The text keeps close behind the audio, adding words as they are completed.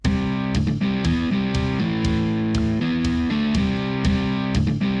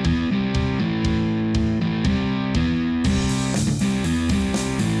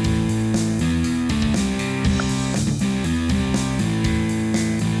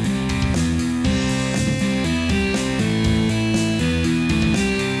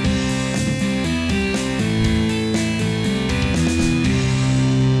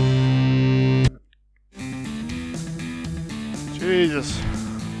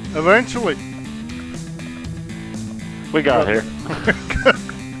Eventually. We got here.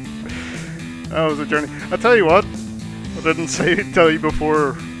 That was a journey. I tell you what, I didn't tell you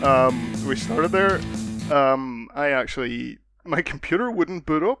before we started there. My computer wouldn't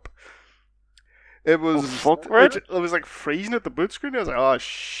boot up. It was it was like freezing at the boot screen. I was like, oh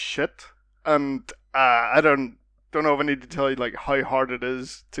shit. And I don't know if I need to tell you like how hard it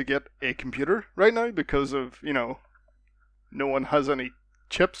is to get a computer right now because of, no one has any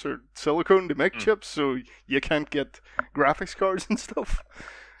chips or silicone to make chips, so you can't get graphics cards and stuff.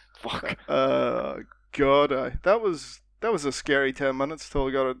 Fuck. God, that was a scary 10 minutes till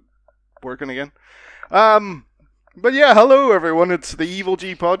I got it working again. But yeah, hello everyone. It's the Evil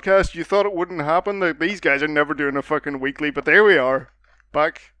G podcast. You thought it wouldn't happen? These guys are never doing a fucking weekly, but there we are,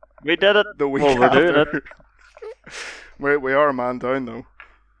 back. We did it. The week we're after. doing it. We are a man down though.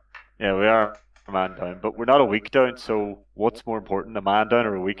 Yeah, we are a man down, but we're not a week down. So what's more important, a man down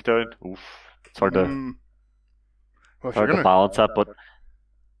or a week down? Oof, it's hard to balance that. But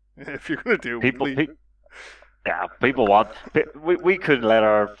if you're gonna do people want. We couldn't let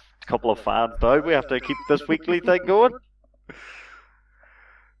our couple of fans down. We have to keep this weekly thing going.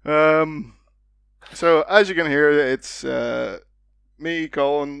 So as you can hear, it's me,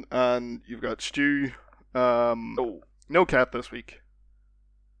 Colin, and you've got Stu. No cat this week,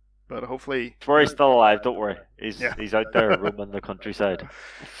 but hopefully. He's still alive. Don't worry. He's out there roaming the countryside.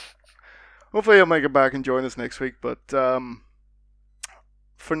 Hopefully he'll make it back and join us next week. But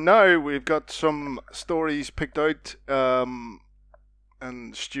for now, we've got some stories picked out.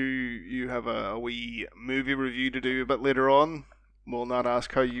 And Stu, you have a wee movie review to do a bit later on. We'll not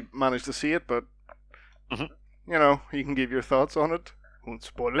ask how you managed to see it, but you can give your thoughts on it. Won't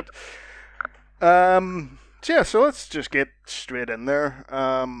spoil it. So let's just get straight in there.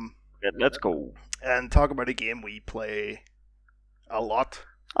 Let's go and talk about a game we play a lot.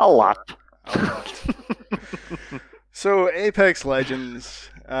 A lot. So Apex Legends.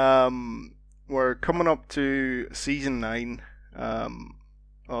 We're coming up to Season 9.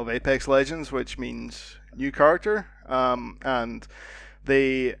 Of Apex Legends, which means new character, and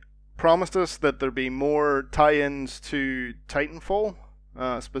they promised us that there'd be more tie-ins to Titanfall,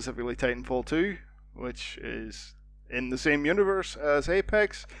 specifically Titanfall 2, which is in the same universe as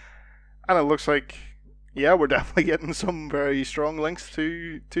Apex, and it looks like, we're definitely getting some very strong links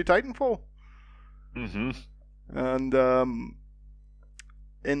to Titanfall. And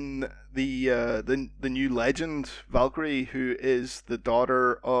in the new legend, Valkyrie, who is the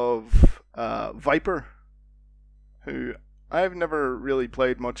daughter of Viper, who I've never really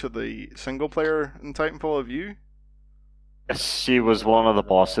played much of the single player in Titanfall. Have you? Yes, she was one of the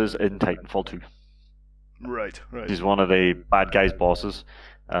bosses in Titanfall 2. Right. She's one of the bad guys' bosses.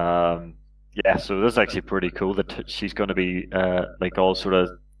 So this is actually pretty cool that she's going to be like all sort of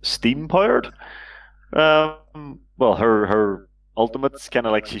steam powered. Her ultimate's kind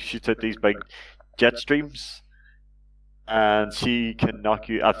of like she shoots out these big jet streams, and she can knock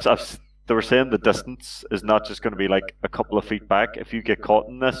you. They were saying the distance is not just going to be like a couple of feet back. If you get caught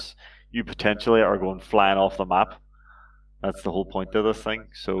in this, you potentially are going flying off the map. That's the whole point of this thing.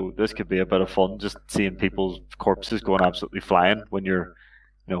 So this could be a bit of fun, just seeing people's corpses going absolutely flying when you're,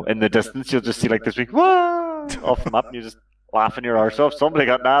 in the distance. You'll just see like this week, whoa, off the map, and you're just laughing your arse off. Somebody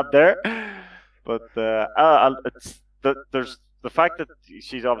got nabbed there. But there's the fact that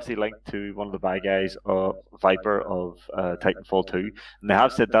she's obviously linked to one of the bad guys of Viper of Titanfall 2, and they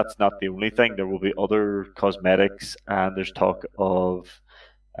have said that's not the only thing. There will be other cosmetics, and there's talk of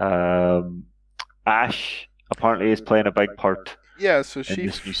Ash apparently is playing a big part. Yeah, so in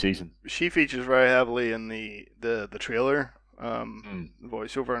this new season. She features very heavily in the trailer. The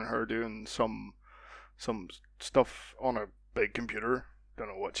voiceover and her doing some stuff on a big computer. Don't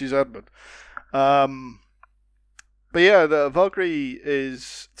know what she's at, but yeah, the Valkyrie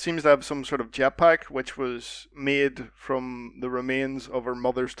seems to have some sort of jetpack, which was made from the remains of her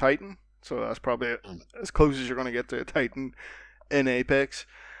mother's Titan. So that's probably as close as you're going to get to a Titan in Apex.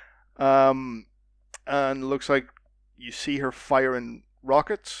 And looks like you see her firing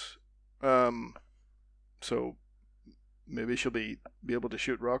rockets. So maybe she'll be able to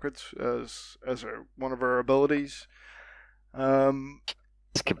shoot rockets as one of her abilities.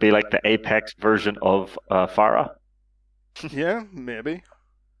 This could be like the Apex version of Farah. Yeah, maybe.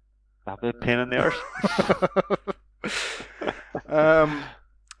 That'd be a pain in the arse.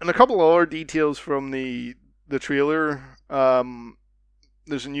 And a couple of other details from the trailer.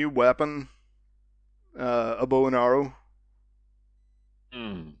 There's a new weapon, a bow and arrow.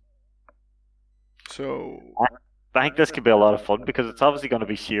 So I think this could be a lot of fun because it's obviously going to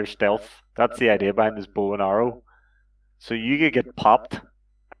be sheer stealth. That's the idea behind this bow and arrow. So you could get popped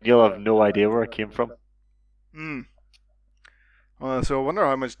You'll have no idea where it came from. Hmm. So I wonder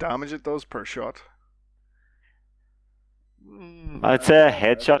how much damage it does per shot. I'd say a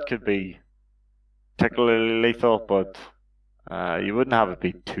headshot could be particularly lethal, but you wouldn't have it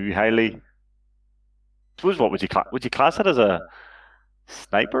be too highly. I suppose what would you class it as a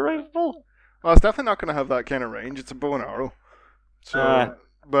sniper rifle? Well, it's definitely not going to have that kind of range. It's a bow and arrow. Uh, So,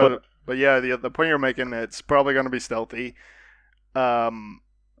 but but yeah, the point you're making, it's probably going to be stealthy. Um,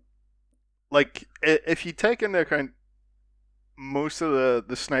 like if you take into account most of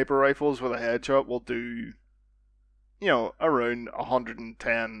the sniper rifles with a headshot will do, around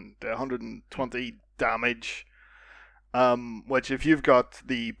 110 to 120 damage. Which if you've got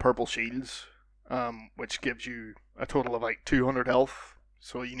the purple shields, which gives you a total of like 200 health,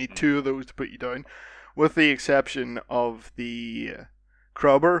 so you need two of those to put you down, with the exception of the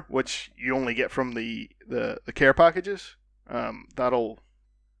Crowbar, which you only get from the care packages.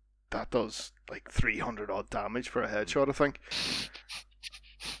 That does like 300 odd damage for a headshot, I think.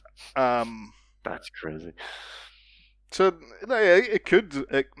 Um, that's crazy. so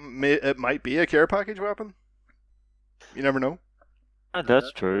it might be a care package weapon. You never know. And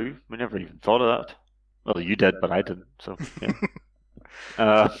that's true. We never even thought of that. Well, you did, but I didn't. So yeah.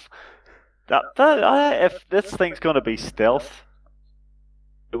 uh, if this thing's going to be stealth,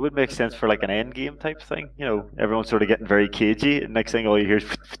 it would make sense for like an end game type thing. Everyone's sort of getting very cagey, and next thing all you hear is,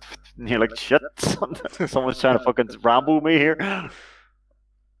 and you're like, shit, someone's trying to fucking Rambo me here.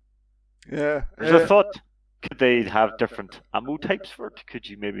 Yeah. There's a thought. Could they have different ammo types for it? Could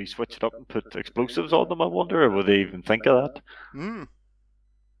you maybe switch it up and put explosives on them, I wonder, or would they even think of that?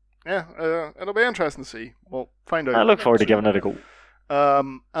 Yeah, it'll be interesting to see. We'll find out. I look forward to giving it a go.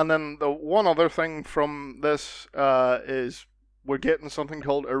 And then the one other thing from this is we're getting something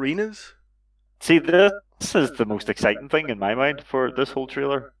called arenas. See, this is the most exciting thing in my mind for this whole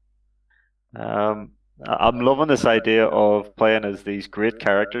trailer. I'm loving this idea of playing as these great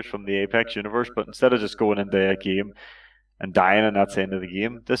characters from the Apex universe, but instead of just going into a game and dying and that's the end of the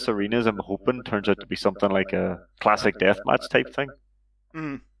game, this arenas, I'm hoping, turns out to be something like a classic deathmatch type thing.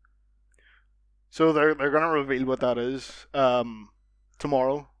 So they're going to reveal what that is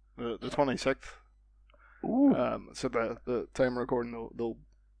tomorrow, the 26th. So the time recording,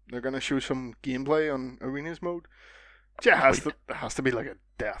 they're going to show some gameplay on arenas mode. Yeah, it has to be like a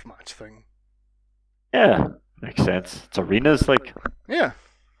deathmatch thing. Yeah, makes sense. It's arenas, like. Yeah.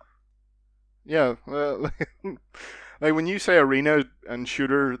 Like when you say arena and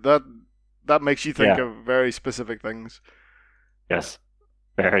shooter, that makes you think of very specific things. Yes,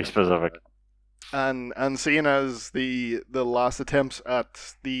 very specific. And seeing as the last attempts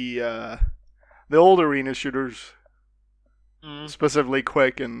at the old arena shooters, specifically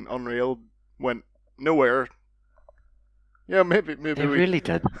Quake and Unreal, went nowhere. Yeah, maybe they really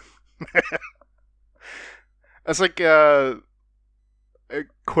did. It's like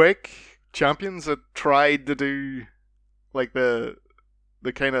Quake champions that tried to do like the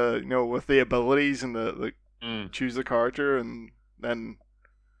kind of with the abilities and the choose the character, and then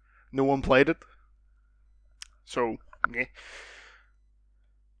no one played it. So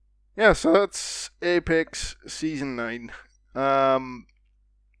yeah, so that's Apex Season 9.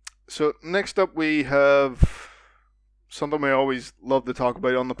 So next up we have something we always love to talk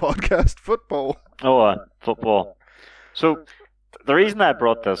about on the podcast: football. Football. So the reason I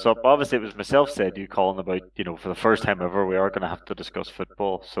brought this up, obviously, it was myself said you calling about, for the first time ever, we are going to have to discuss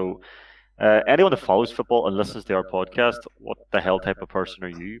football. So anyone that follows football and listens to our podcast, what the hell type of person are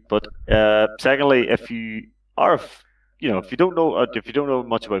you? But secondly, if you are, if you don't know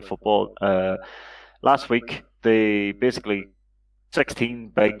much about football, last week they basically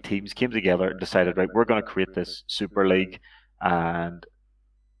 16 big teams came together and decided, right, we're going to create this Super League. And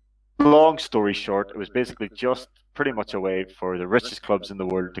long story short, it was basically just pretty much a way for the richest clubs in the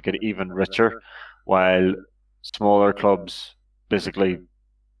world to get even richer, while smaller clubs basically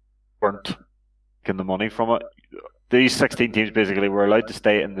weren't getting the money from it. These 16 teams basically were allowed to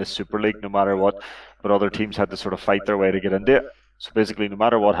stay in this Super League no matter what, but other teams had to sort of fight their way to get into it. So basically, no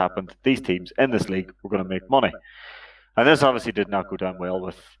matter what happened, these teams in this league were going to make money. And this obviously did not go down well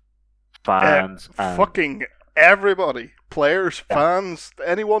with fans. Fucking everybody. Players, fans,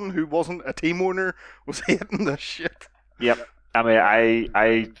 anyone who wasn't a team owner was hating this shit. Yep. I mean,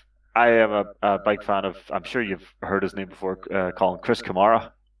 I am a big fan of, I'm sure you've heard his name before, calling Chris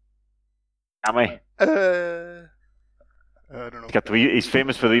Kamara. Am I? I don't know. He's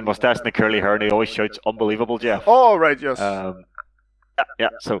famous for the mustache and the curly hair, and he always shouts, "Unbelievable, Jeff." Oh, right, yes. Yeah.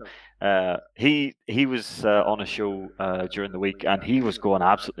 So he was on a show during the week, and he was going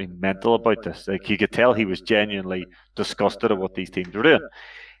absolutely mental about this. Like, you could tell he was genuinely disgusted at what these teams were doing.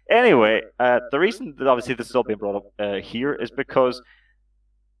 Anyway, the reason that obviously this is all being brought up here is because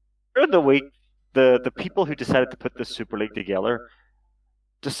during the week, the people who decided to put this Super League together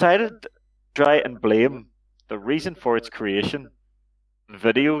decided to try and blame the reason for its creation on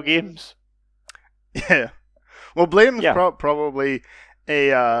video games. Yeah. Well, blame's Yeah. probably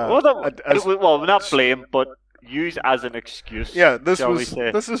a, well, not blame, but use as an excuse. yeah. Shall we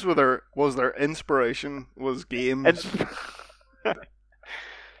say? This is where their inspiration was games.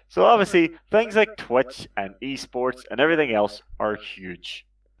 So obviously, things like Twitch and esports and everything else are huge.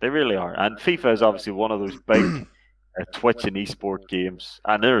 They really are. And FIFA is obviously one of those big Twitch and esport games,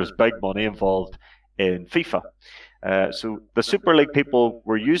 and there is big money involved in FIFA. So the Super League people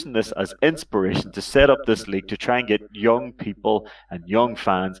were using this as inspiration to set up this league to try and get young people and young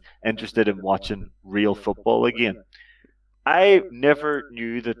fans interested in watching real football again. I never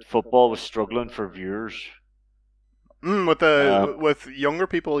knew that football was struggling for viewers. With younger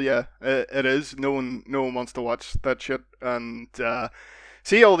people, yeah, it is. No one wants to watch that shit. And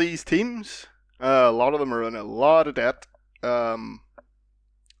see all these teams. A lot of them are in a lot of debt.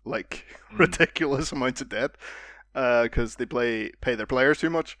 Like ridiculous amounts of debt. Because they pay their players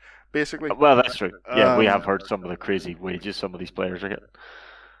too much, basically. Well, that's true. Yeah, we have heard some of the crazy wages some of these players are getting.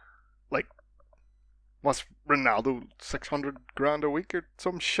 Like, what's Ronaldo, 600 grand a week or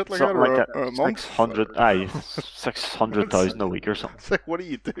some shit like something that, or like that. a month? 600,000 a week or something. It's like, what do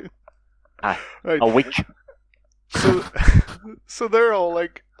you do? Right. Right. A week. So, so they're all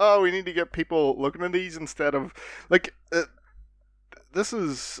like, "Oh, we need to get people looking at these instead of like."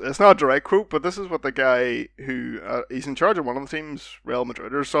 It's not a direct quote, but this is what the guy who he's in charge of one of the teams, Real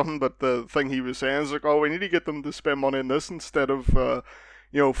Madrid or something. But the thing he was saying is like, "Oh, we need to get them to spend money on this instead of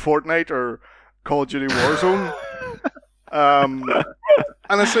Fortnite or Call of Duty Warzone."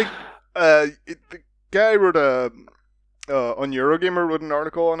 And it's like the guy wrote on Eurogamer wrote an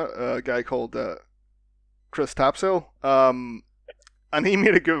article on it. A guy called Chris Tapsell, and he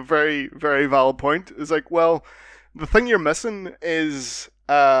made a very very valid point. It's like, well, the thing you're missing is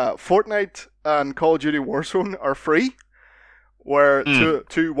Fortnite and Call of Duty Warzone are free, where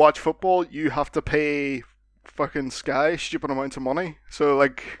to watch football you have to pay fucking Sky stupid amounts of money. So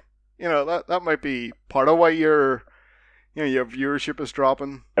like, that might be part of why your viewership is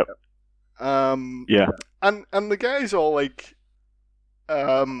dropping. Yep. Yeah. And the guys all like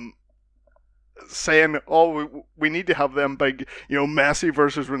saying, "Oh, we need to have them big, Messi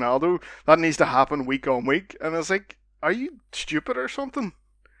versus Ronaldo. That needs to happen week on week." And it's like, are you stupid or something?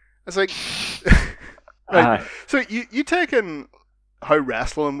 It's like, right. So you take in how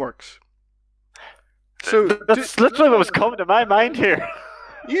wrestling works. So that's literally what was coming to my mind here.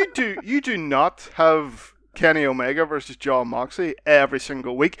 You do not have Kenny Omega versus John Moxley every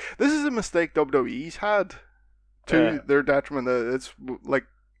single week. This is a mistake WWE's had to their detriment. It's like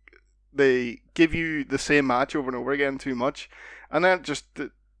they give you the same match over and over again too much, and then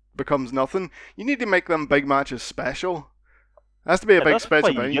it becomes nothing. You need to make them big matches special. It has to be a big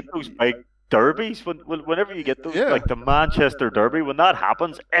special thing. You get those big derbies whenever you get those, like the Manchester Derby. When that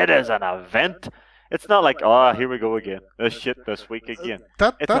happens, it is an event. It's not like, oh, here we go again. This shit this week again.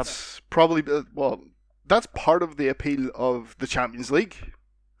 That's probably that's part of the appeal of the Champions League,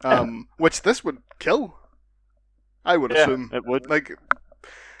 which this would kill. I would assume it would.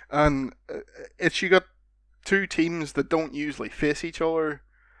 And it's you got two teams that don't usually face each other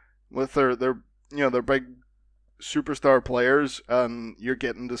with their big superstar players, and you're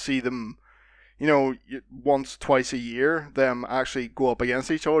getting to see them, once, twice a year, them actually go up against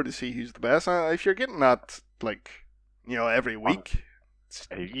each other to see who's the best. If you're getting that, every week,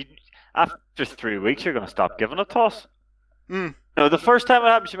 after 3 weeks, you're going to stop giving a toss. Mm. The first time it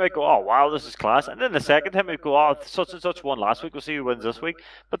happens, you might go, "Oh wow, this is class," and then the second time you go, "Oh, such and such won last week. We'll see who wins this week."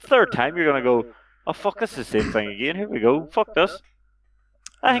 But third time, you're going to go, "Oh fuck, this is the same thing again. Here we go. Fuck this."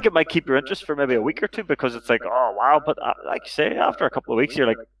 I think it might keep your interest for maybe a week or two because it's like, "Oh wow," but like you say, after a couple of weeks, you're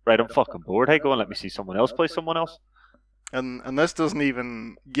like, "Right, I'm fucking bored. Hey, go and let me see someone else play someone else." And this doesn't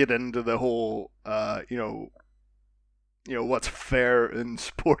even get into the whole, what's fair in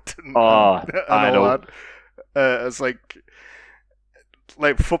sport and all that. It's like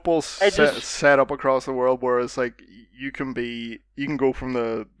football's set up across the world where it's like you can go from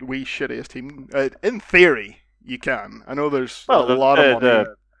the wee shittiest team. In theory, you can. I know there's a lot of money.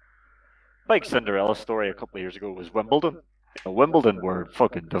 The big Cinderella story a couple of years ago was Wimbledon. Wimbledon were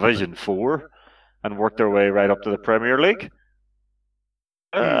fucking Division 4 and worked their way right up to the Premier League.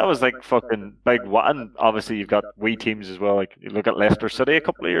 That was like fucking big. And obviously you've got wee teams as well. Like you look at Leicester City a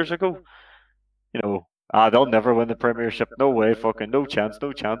couple of years ago. They'll never win the Premiership. No way, fucking no chance.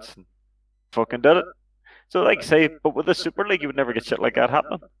 And fucking did it. So, like, say, but with the Super League, you would never get shit like that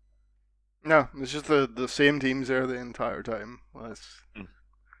happening. No, it's just the same teams there the entire time. Mm.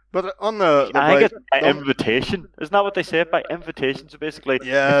 But on the I think bright, it's by invitation. Isn't that what they say? By invitation. So basically,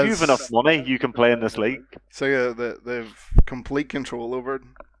 if you have enough yes, money, you can play in this league. so yeah, they've complete control over it.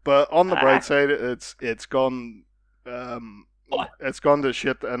 But on the bright Ah, side, it's gone. Um, it's gone to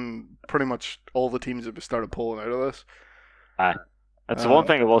shit, and pretty much all the teams have started pulling out of this. ah. That's the one Um,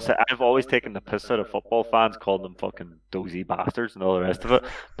 thing I will say. I've always taken the piss out of football fans, called them fucking dozy bastards and all the rest of it.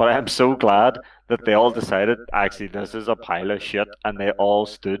 But I'm so glad that they all decided, actually, this is a pile of shit, and they all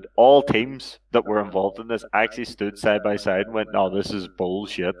stood. All teams that were involved in this actually stood side by side and went, "No, this is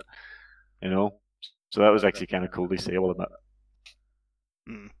bullshit." You know. So that was actually kind of cool to see. I will admit.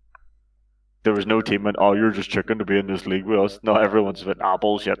 mm, There was no team went, "Oh, you're just chicken to be in this league with us." No, everyone's went, "Ah,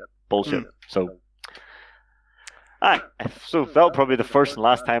 bullshit, bullshit." mm. So, aye. So that'll probably be the first and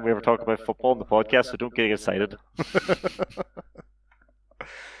last time we ever talk about football on the podcast. So don't get excited.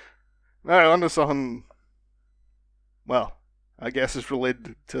 Now on to something. Well, I guess it's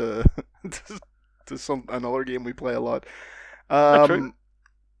related to to some another game we play a lot. Not true. Um,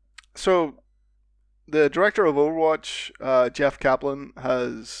 so the director of Overwatch, Jeff Kaplan,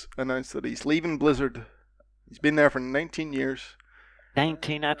 has announced that he's leaving Blizzard. He's been there for 19 years.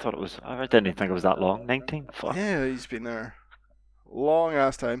 19. I thought it was. I didn't even think it was that long. 19. Fuck. Yeah, he's been there long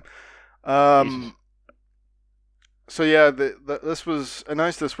ass time. Jesus. Um, so yeah, this was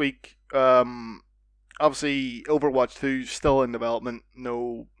announced this week. Obviously, Overwatch 2 is still in development.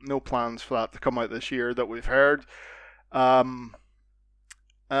 No plans for that to come out this year that we've heard. Um,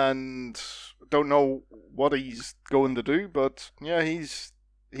 and don't know what he's going to do, but yeah, he's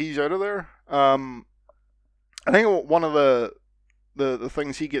out of there. I think one of the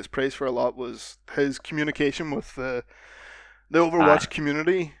things he gets praised for a lot was his communication with the Ah, Overwatch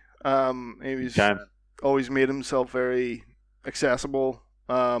community. He was okay. always made himself very accessible.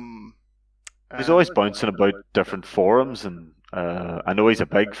 He's always And bouncing about different forums, and I know he's a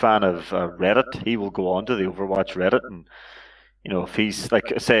big fan of Reddit. He will go on to the Overwatch Reddit, and if he's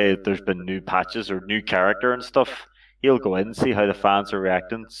like, say, there's been new patches or new character and stuff, he'll go in, see how the fans are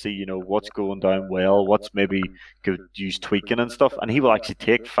reacting, see what's going down well, what's maybe could use tweaking and stuff, and he will actually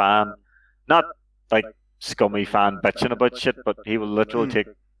take fan, not like scummy fan bitching about shit, but he will literally mm, take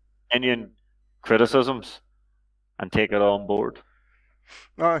genuine criticisms and take it on board.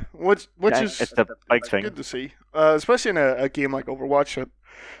 which Yeah, is it's a big it's thing. good to see, especially in a game like Overwatch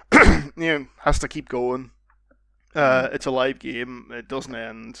that has to keep going. Mm. It's a live game; it doesn't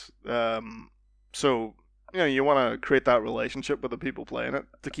end. So you want to create that relationship with the people playing it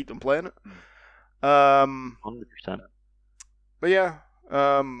to keep them playing it. 100%. But yeah,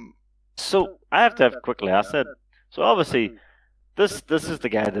 um, So I have to have quickly asked that. So obviously, this is the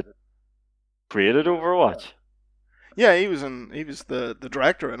guy that created Overwatch. yeah, he was the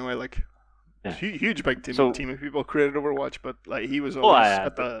director anyway. Like Yeah. huge big team So, of people created Overwatch, but like he was oh, always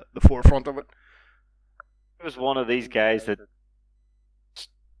at the forefront of it. he was one of these guys that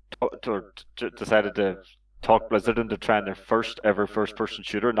decided to talk Blizzard into trying their first ever first person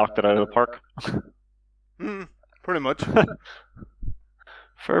shooter, knocked it out of the park. Mm, pretty much.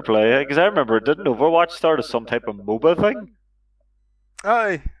 Fair play, because I remember, didn't Overwatch start as some type of MOBA thing?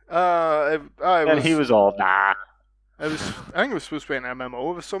 I And he was was all, nah. I think it was supposed to be an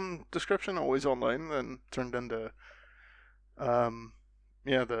MMO of some description, always online, then turned into um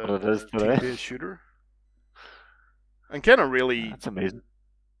What it the is team today. based shooter, and kind of really That's amazing.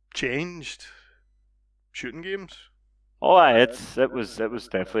 changed shooting games. Oh, aye, it was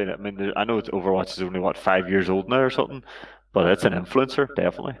definitely. I mean, I know it's Overwatch is only what 5 years old now or something, but it's an influencer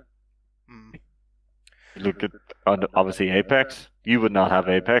definitely. Mm. You look at obviously Apex. You would not have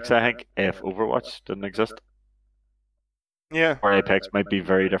Apex, I think, if Overwatch didn't exist. Yeah, Or Apex might be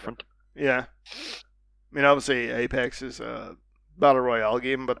very different. yeah. I mean, obviously Apex is a battle royale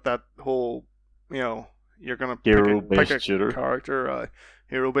game, but that whole you're gonna pick Hero-based a shooter. character,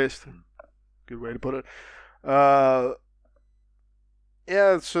 hero based. Good way to put it. Uh,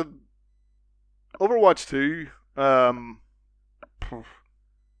 yeah. So Overwatch 2,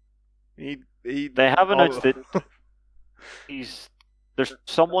 he They have announced all, that he's there's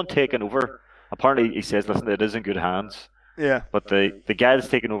someone taking over. Apparently, he says, "Listen, it is in good hands." yeah. But the guy that's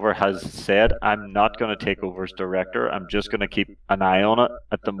taken over has said, "I'm not going to take over as director. I'm just going to keep an eye on it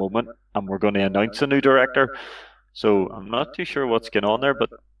at the moment, and we're going to announce a new director." So I'm not too sure what's going on there, but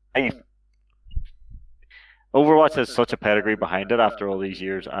hey, Overwatch has such a pedigree behind it after all these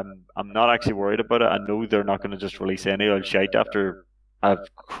years. I'm not actually worried about it. I know they're not going to just release any old shite after a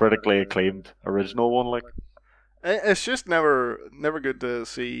critically acclaimed original one. Like, It's just never good to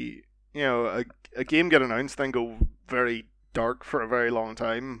see a game get announced, then go very dark for a very long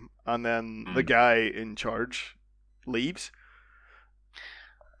time, and then the guy in charge leaves.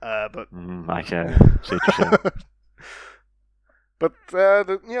 But I see what you're saying. but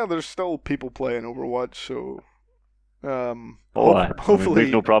there's still people playing Overwatch, so hopefully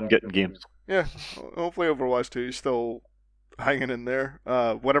we've no problem getting games. Yeah, hopefully Overwatch 2 is still hanging in there.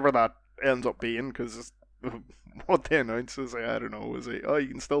 Whatever that ends up being, because what they announced is I don't know, is you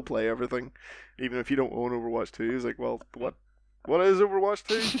can still play everything, even if you don't own Overwatch 2. It's like, well, what is Overwatch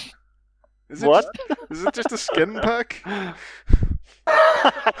 2? Is it just a skin pack?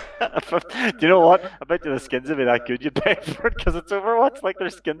 Do you know what? I bet you the skins would be that good you'd pay for it because it's Overwatch. Like, their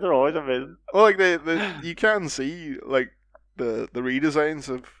skins are always amazing. Well, like you can see like the redesigns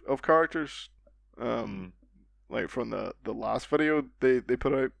of characters, like from the last video they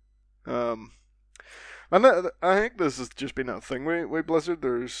put out, and I think this has just been a thing with Blizzard.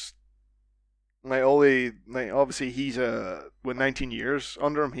 There's like obviously he's with 19 years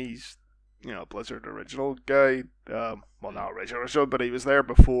under him, he's Blizzard original guy. Well, not original, but he was there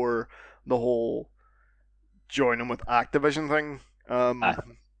before the whole join him with Activision thing.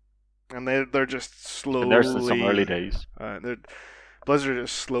 And they're just slowly. And there's some early days. Blizzard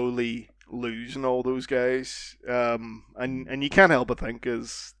is slowly losing all those guys. And you can't help but think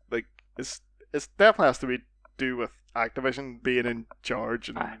is like it's definitely has to be do with Activision being in charge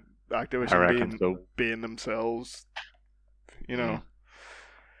and Activision being themselves. Yeah,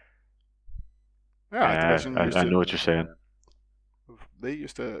 Activision I know what you're saying. They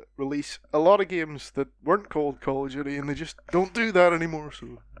used to release a lot of games that weren't called Call of Duty, and they just don't do that anymore.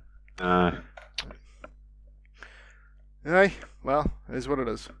 So, aye, well, it is what it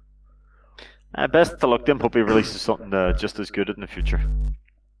is. Best to look them. Hope he releases something just as good in the future.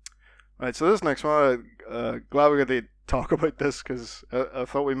 Right, so this next one, glad we got to talk about this because I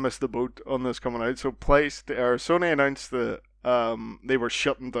thought we missed the boat on this coming out. So, Sony announced that they were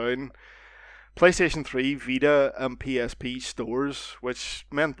shutting down PlayStation 3, Vita, and PSP stores, which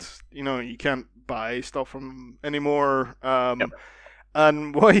meant you can't buy stuff from them anymore.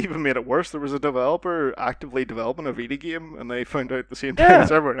 And what even made it worse, there was a developer actively developing a Vita game, and they found out the same time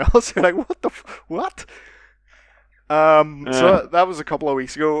as everyone else. They're like, what? So that was a couple of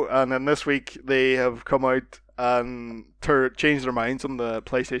weeks ago, and then this week they have come out and changed their minds on the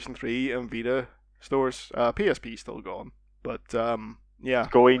PlayStation 3 and Vita stores. PSP still gone, but yeah.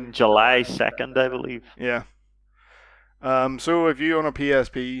 Going July 2nd, I believe. Yeah. So if you own a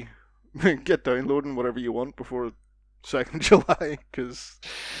PSP, get downloading whatever you want before 2nd July, because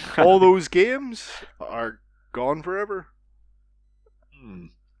all those games are gone forever. And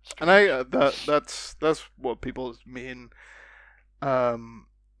that's what people's main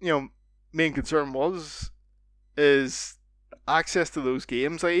main concern is access to those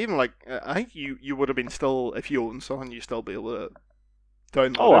games. Like even like I think you would have been still, if you own something, you still be able to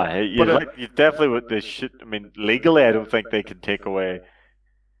download it. You definitely would. They should. I mean, legally, I don't think they can take away.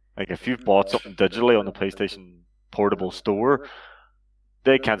 Like, if you've bought something digitally on the PlayStation Portable Store,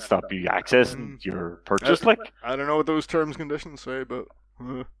 they can't stop you accessing your purchase. I don't know what those terms and conditions say, but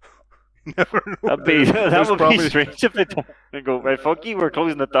never know. That would be strange if they go, right, fuck you, we're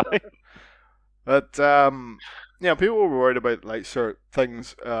closing it down. But people were worried about like certain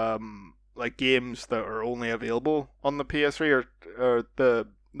things, like games that are only available on the PS3 or the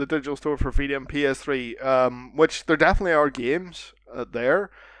digital store for Vita and PS3, which there definitely are games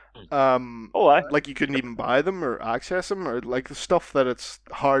there. Like you couldn't even buy them or access them, or like the stuff that it's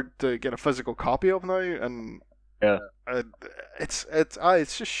hard to get a physical copy of now, and it's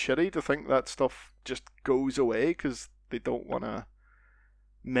just shitty to think that stuff just goes away because they don't want to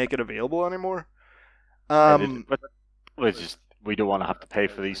make it available anymore. We don't want to have to pay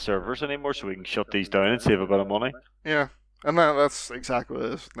for these servers anymore, so we can shut these down and save a bit of money. Yeah, and that's exactly what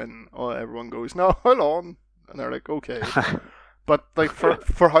it is. Then everyone goes, "No, how long?" And they're like, "Okay." But like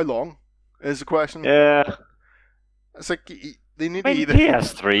for how long is the question? Yeah, it's like they need to either.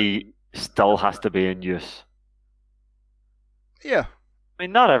 PS3 still has to be in use. Yeah, I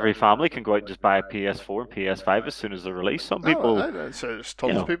mean, not every family can go out and just buy a PS4 and PS5 as soon as they're released. Some people, so there's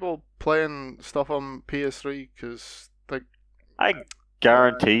tons of people playing stuff on PS3 because like I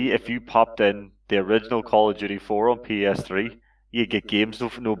guarantee if you popped in the original Call of Duty 4 on PS3, you get games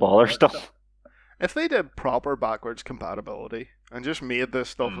no bother stuff. If they did proper backwards compatibility and just made this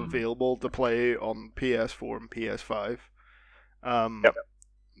stuff available to play on PS4 and PS5,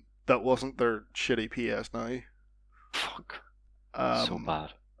 that wasn't their shitty PS Now. Fuck. So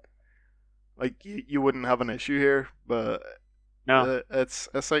bad. Like you wouldn't have an issue here, but no, it's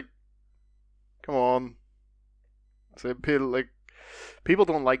like, come on. So like people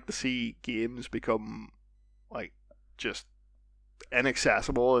don't like to see games become like just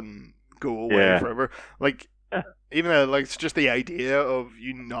inaccessible and go away Yeah. forever. Like Yeah. even like it's just the idea of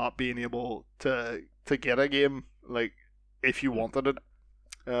you not being able to get a game like if you wanted it.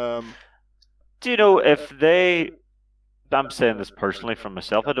 Um, Do you know if they? I'm saying this personally from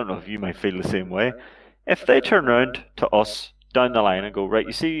myself. I don't know if you might feel the same way. If they turn around to us down the line and go, right,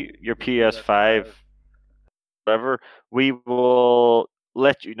 you see your PS5, whatever, we will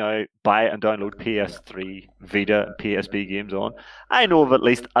let you now buy and download PS3, Vita, and PSP games on. I know of at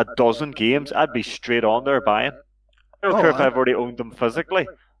least a dozen games I'd be straight on there buying. I don't oh, care if I've already owned them physically.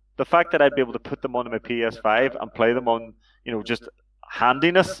 The fact that I'd be able to put them on my PS5 and play them on, just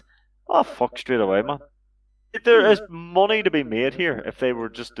handiness, oh fuck, straight away, man. There is money to be made here if they were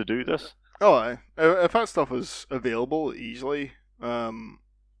just to do this. oh, if that stuff is available easily,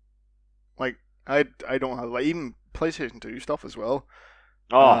 like I don't have like even PlayStation 2 stuff as well.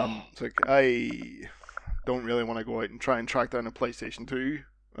 Oh, It's like I don't really want to go out and try and track down a PlayStation 2.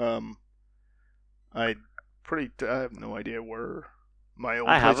 Um, I I have no idea where my own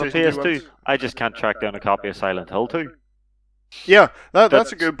I have a PlayStation 2 PS2. went. I just can't track down a copy of Silent Hill 2. Yeah,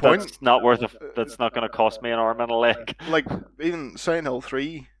 that's a That's good point. that's not worth a, that's not going to cost me an arm and a leg. Like even Silent Hill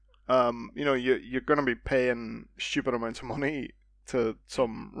 3, you're gonna be paying stupid amounts of money to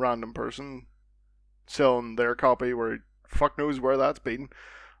some random person selling their copy where fuck knows where that's been.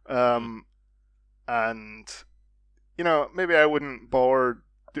 Um, and maybe I wouldn't bother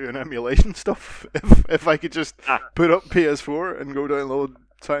doing emulation stuff if I could just Ah, put up PS4 and go download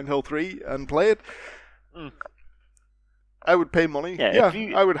Silent Hill 3 and play it. mm. I would pay money. Yeah,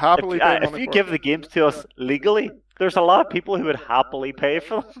 Yeah, I would happily pay if money you for give it. the games to us legally, there's a lot of people who would happily pay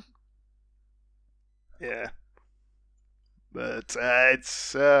for them. Yeah, but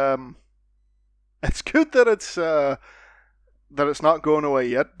it's good that it's not going away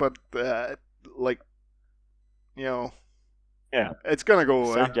yet. But like you know, Yeah, it's gonna go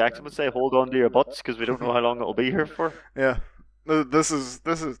away. Sam Jackson would say, "Hold on to your butts," because we don't know how long it'll be here for. Yeah, this is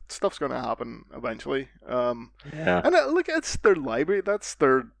stuff's gonna happen eventually. Yeah. And look, it's their library. That's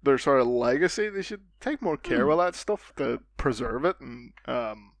their sort of legacy. They should take more care of that stuff to preserve it and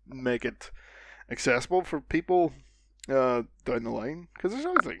make it accessible for people down the line. Because there's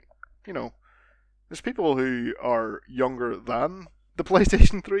always like, there's people who are younger than the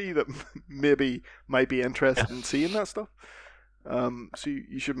PlayStation 3 that maybe might be interested in seeing that stuff. So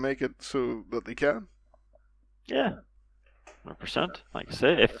you should make it so that they can. Yeah, 100%. Like I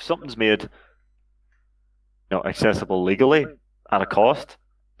say, if something's made, accessible legally at a cost,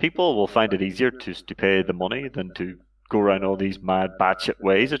 people will find it easier to pay the money than to go around all these mad batshit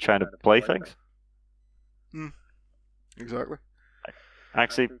ways of trying to play things. Exactly.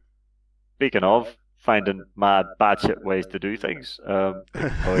 Actually, speaking of finding mad batshit ways to do things,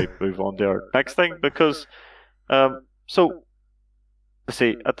 I move on to our next thing because, so let's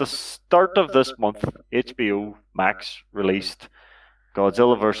see, at the start of this month, HBO Max released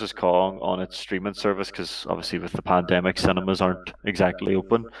Godzilla vs Kong on its streaming service because obviously with the pandemic, cinemas aren't exactly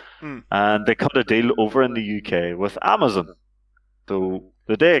open, and they cut a deal over in the UK with Amazon. So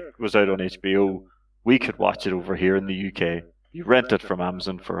the day it was out on HBO, we could watch it over here in the UK. You rent it from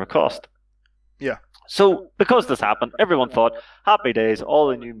Amazon for a cost. Yeah. So because this happened, everyone thought, happy days, all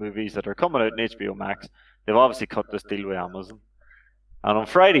the new movies that are coming out in HBO Max, they've obviously cut this deal with Amazon. And on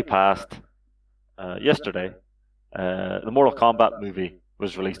Friday past, yesterday, the Mortal Kombat movie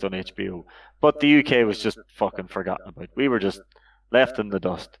was released on HBO. But the UK was just fucking forgotten about. We were just left in the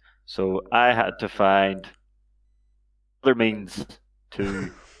dust. So I had to find other means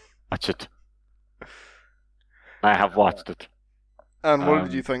to watch it. I have watched it. And what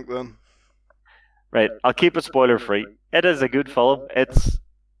did you think then? Right, I'll keep it spoiler free. It is a good film.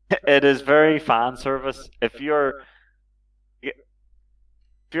 It is very fan service. If you're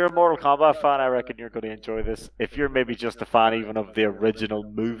a Mortal Kombat fan, I reckon you're going to enjoy this. If you're maybe just a fan even of the original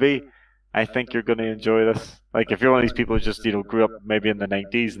movie, I think you're going to enjoy this. Like if you're one of these people who just grew up maybe in the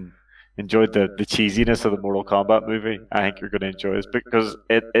 90s and enjoyed the cheesiness of the Mortal Kombat movie, I think you're going to enjoy this because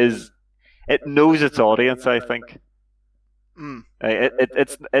it knows its audience. I think.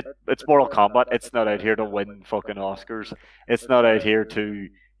 It's Mortal Kombat. It's not out here to win fucking Oscars. It's not out here to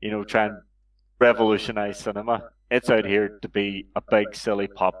try and revolutionize cinema. It's out here to be a big silly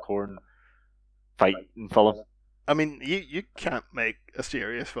popcorn fighting film. I mean, you can't make a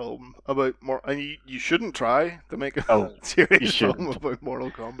serious film about and you shouldn't try to make a serious film about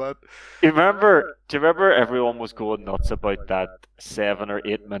Mortal Kombat. Do you remember everyone was going nuts about that 7 or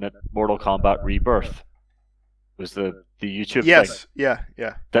 8 minute Mortal Kombat Rebirth? Was the YouTube thing?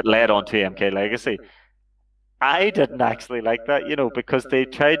 Yeah. That led on to MK Legacy. I didn't actually like that, because they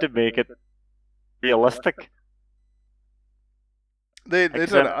tried to make it realistic. They Because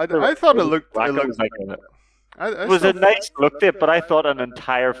did. I thought it looked it It looked. was like I it was still. a nice look to it, but I thought an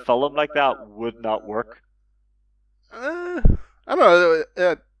entire film like that would not work. I don't know.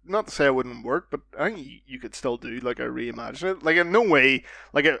 Not to say it wouldn't work, but I think you could still do like a reimagine it. Like in no way,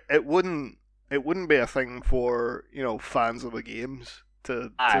 like it wouldn't. It wouldn't be a thing for fans of the games to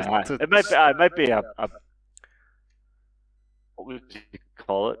to Aye. to. It might be a what would you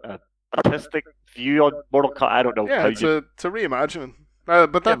call it? A artistic view on Mortal Kombat. I don't know Yeah, how you it's a reimagining.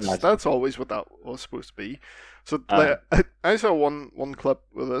 But imagine. that's always what that was supposed to be. So Aye. like I saw one clip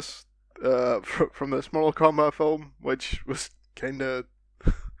with this from this Mortal Kombat film, which was kind of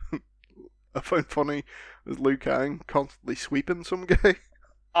I found funny. It was Liu Kang constantly sweeping some guy.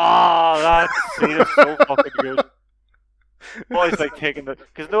 Oh, that scene is so fucking good. Always like taking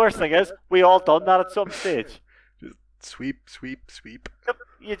because the worst thing is we all done that at some stage. Just sweep, sweep, sweep.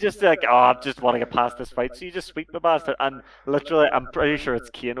 You just like, oh, I just want to get past this fight, so you just sweep the bastard. And literally, I'm pretty sure it's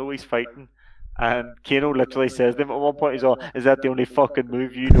Kano he's fighting, and Kano literally says to him at one point, he's all, "Is that the only fucking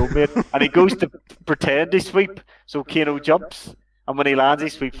move you know, mate?" And he goes to pretend to sweep, so Kano jumps, and when he lands, he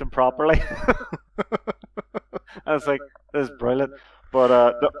sweeps him properly. And it's like, this is brilliant. But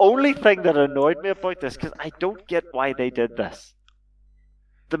the only thing that annoyed me about this, because I don't get why they did this,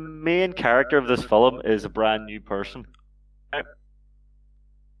 the main character of this film is a brand new person.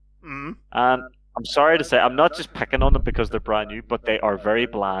 Mm. And I'm sorry to say, I'm not just picking on them because they're brand new, but they are very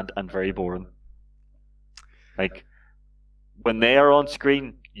bland and very boring. Like, when they are on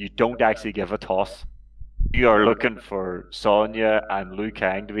screen, you don't actually give a toss. You are looking for Sonya and Liu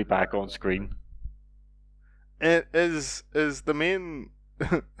Kang to be back on screen. Is the main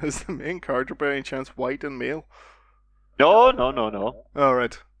is the main character by any chance white and male? No, no, no, no. Oh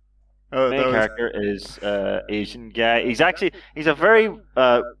right. Oh that Main was character is Asian guy. He's a very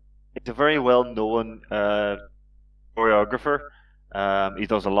well known choreographer. He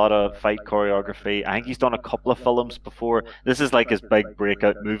does a lot of fight choreography. I think he's done a couple of films before. This is like his big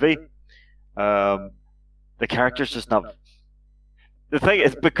breakout movie. The character's just not. The thing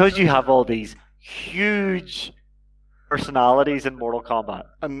is, because you have all these huge personalities in Mortal Kombat,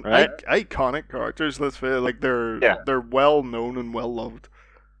 and right? iconic characters. Let's say like Yeah, they're well known and well loved.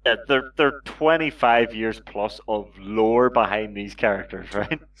 yeah. They're 25 years plus of lore behind these characters,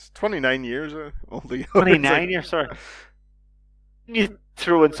 right? It's 29 years altogether. It's 29 like years, sorry. You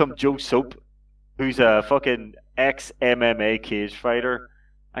throw in some Joe Soap, who's a fucking ex MMA cage fighter,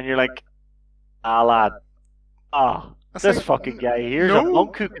 and you're like, ah, lad, it's this like, fucking guy here's a no,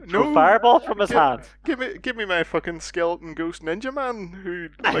 monk who can throw no. fireball from his hands. Give me my fucking skeleton ghost ninja man who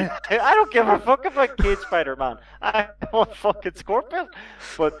like I don't give a fuck about Cage Spider Man. I want fucking Scorpion.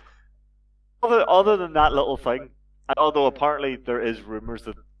 But other than that little thing, and although apparently there is rumors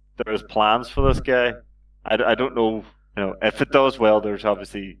that there is plans for this guy, I don't know. If it does well, there's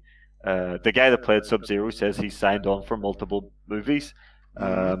obviously the guy that played Sub Zero says he's signed on for multiple movies.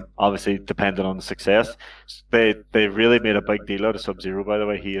 Obviously, depending on the success, they really made a big deal out of Sub Zero. By the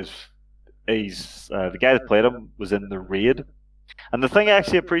way, he's the guy that played him was in the Raid, and the thing I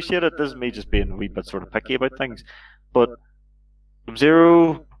actually appreciated, this is me just being a wee bit sort of picky about things, but Sub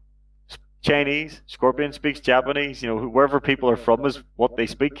Zero Chinese, Scorpion speaks Japanese. Wherever people are from is what they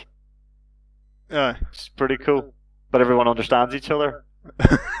speak. It's pretty cool, but everyone understands each other.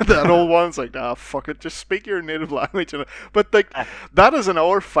 that old one's like, fuck it, just speak your native language. But like, that is an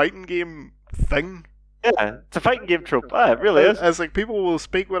hour fighting game thing. Yeah, it's a fighting game trope. It really is. As like people will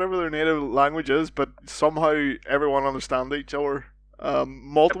speak whatever their native language is, but somehow everyone understands each other.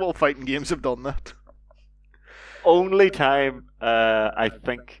 Multiple fighting games have done that. Only time I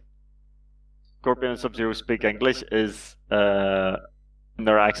think Scorpion and Sub-Zero speak English is when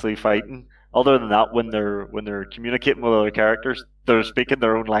they're actually fighting. Other than that, when they're communicating with other characters, they're speaking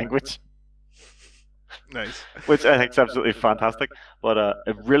their own language. Nice. Which I think is absolutely fantastic. But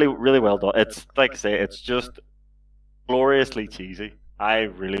it really, really well done. It's like I say, it's just gloriously cheesy. I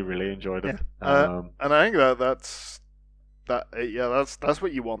really, really enjoyed it. Yeah. And I think that's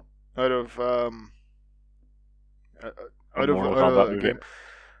what you want out of Mortal Kombat a game.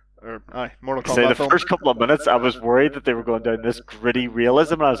 Mortal Say Kombat the film. first couple of minutes, I was worried that they were going down this gritty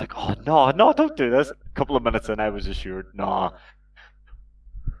realism, and I was like, "Oh no, no, don't do this." A couple of minutes in, I was assured, "Nah."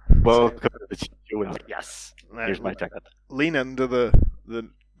 Welcome to the show, and I was like, "Yes, here's my ticket." Lean into the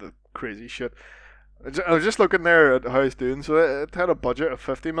crazy shit. I was just looking there at how it's doing. So it had a budget of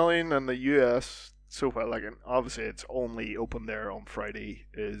 50 million in the US so far. Like, obviously, it's only open there on Friday.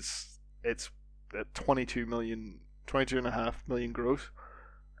 It's at 22 and a half million gross.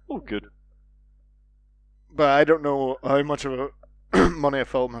 Oh, good. but I don't know how much of a money a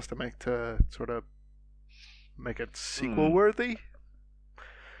film has to make to sort of make it sequel Hmm. worthy.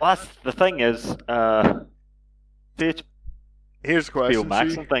 Well, that's the thing is, the Here's the HBO question,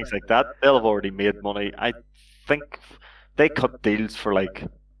 Max Stu. and things like that, they'll have already made money. I think they cut deals for like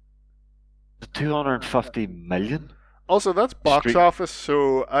 250 million Also, that's box street office,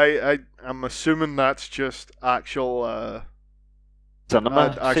 so I'm assuming that's just actual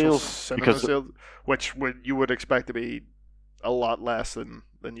cinema actual sales cinema because sales, which you would expect to be a lot less than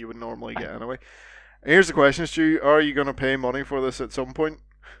you would normally get anyway. Here's the question, Stu: are you going to pay money for this at some point?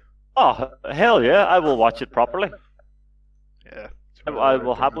 oh hell yeah, I will watch it properly. Yeah, that's I where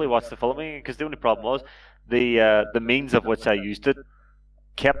will happily watch the filming because the only problem was the means of which I used it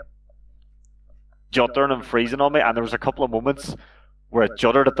kept juddering and freezing on me, and there was a couple of moments where it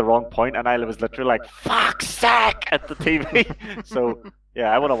juddered at the wrong point, and I was literally like "fuck's sake" at the TV. So yeah,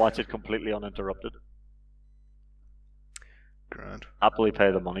 I want to watch it completely uninterrupted. Grand. Happily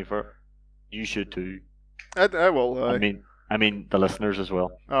pay the money for it. You should too. I will. I mean the listeners as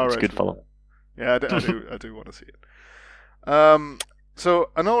well. All It's a right. good film. Yeah, I do want to see it. So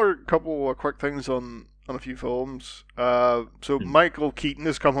another couple of quick things on a few films. So Michael Keaton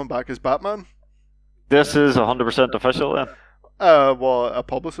is coming back as Batman. This is 100% official then. Well, a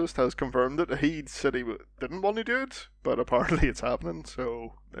publicist has confirmed it. He said he didn't want to do it, but apparently it's happening.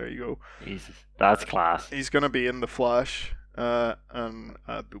 So there you go. Jesus, that's class. He's gonna be in the Flash, and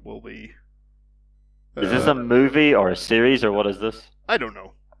will be. Is this a movie or a series or what is this? I don't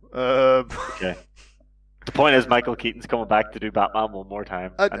know. Okay. The point is, Michael Keaton's coming back to do Batman one more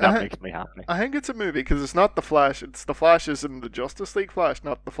time, and that makes me happy. I think it's a movie because it's not the Flash. It's the Flash is in the Justice League Flash,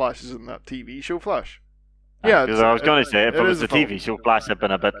 not the Flash is in that TV show Flash. Yeah, because I was going to say if it was is a TV show, Flash had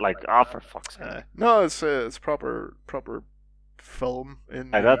been a bit like, oh, for fuck's sake. No, it's proper film in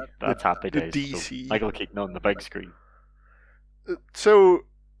That's happy the days. DC. So Michael Keaton on the big screen. So,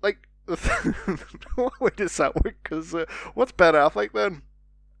 like, wait, is that weird? Because what's Ben Affleck then?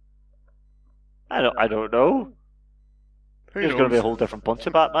 I don't know. There's going to be a whole different bunch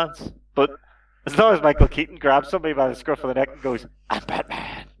of Batmans, but as long as Michael Keaton grabs somebody by the scruff of the neck and goes, "I'm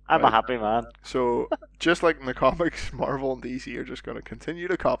Batman," I'm a happy man. So, just like in the comics, Marvel and DC are just going to continue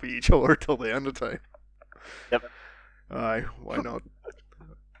to copy each other till the end of time. Yep. Aye, why not?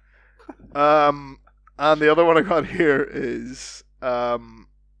 And the other one I got here is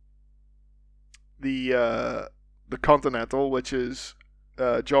the Continental, which is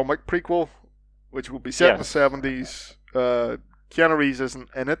John Wick prequel, which will be set in the 70s. Keanu Reeves isn't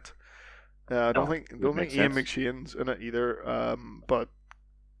in it. I don't think Ian McShane's in it either. But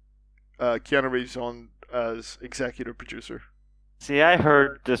Keanu Reeves on as executive producer. See, I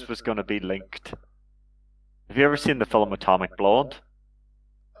heard this was going to be linked. Have you ever seen the film Atomic Blonde?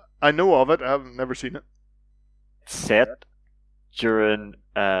 I know of it. I've never seen it. It's set during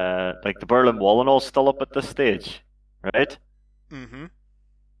like the Berlin Wall and all still up at this stage, right? Mm-hmm.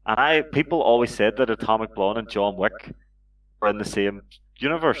 And people always said that Atomic Blonde and John Wick were in the same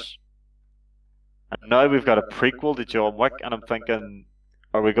universe. And now we've got a prequel to John Wick, and I'm thinking,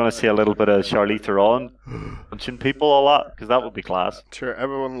 are we going to see a little bit of Charlize Theron punching people a lot? Because that would be class. Sure,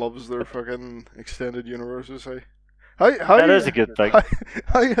 everyone loves their fucking extended universes, hey? That is a good thing.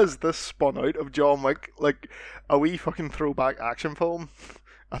 How has this spun out of John Wick? Like a wee fucking throwback action film?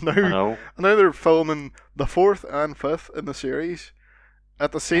 And now they're filming the 4th and 5th in the series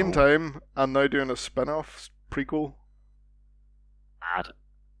at the same time, and now doing a spin-off prequel. Mad.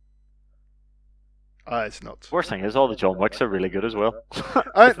 It's nuts. Worst thing is, all the John Wicks are really good as well.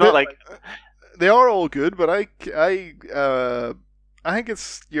 It's not like they are all good, but I think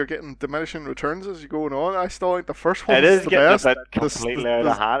you're getting diminishing returns as you're going on. I still think the first one is the best. It is getting a bit completely out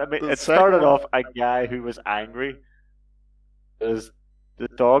of hand. I mean, it started off a guy who was angry because the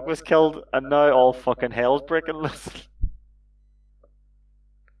dog was killed, and now all fucking hell's breaking loose.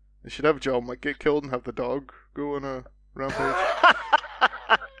 They should have John Wick get killed and have the dog go on a rampage.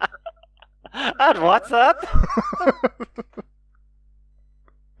 And what's that?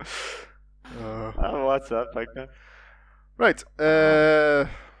 And what's that, Mike? Right.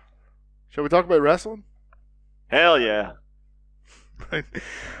 Shall we talk about wrestling? Hell yeah. Right.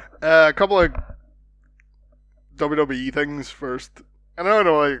 A couple of WWE things first. And I don't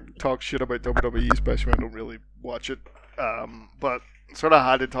know I talk shit about WWE, especially when I don't really watch it. But sort of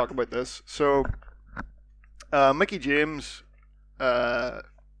had to talk about this. So, Mickie James,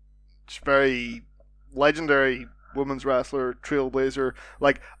 very legendary women's wrestler, trailblazer,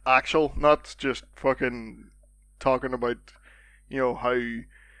 like actual, not just fucking talking about, how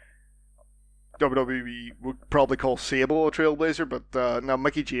WWE would probably call Sable a trailblazer, but now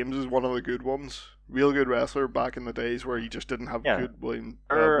Mickey James is one of the good ones. Real good wrestler back in the days where you just didn't have Yeah, good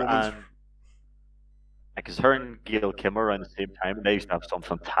her women's. and because her and Gail Kim are around the same time, and they used to have some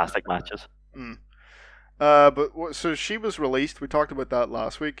fantastic matches. So she was released. We talked about that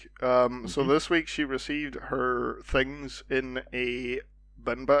last week. So this week she received her things in a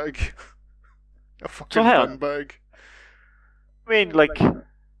bin bag, a fucking bin bag. I mean, like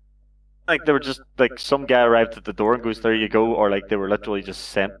they were just like some guy arrived at the door and goes, "There you go," or like they were literally just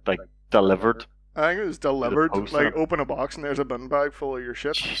sent, like delivered. I think it was delivered. Like open a box and there's a bin bag full of your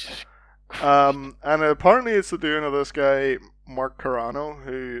shit. Jesus. And apparently it's the doing of this guy Mark Carano,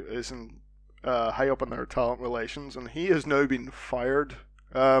 who is high up in their talent relations, and he has now been fired.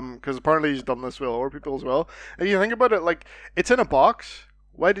 Because apparently he's done this with other people as well. And you think about it, like it's in a box.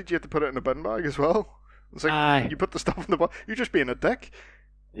 Why did you have to put it in a bin bag as well? It's like you put the stuff in the box. You're just being a dick.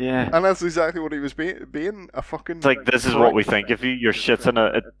 Yeah. And that's exactly what he was being a fucking. It's like this is what we think of you. Your shit's in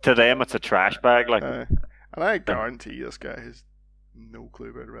to them it's a trash bag. Like, and I guarantee this guy has no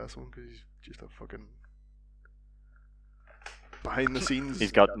clue about wrestling because he's just a fucking behind the scenes.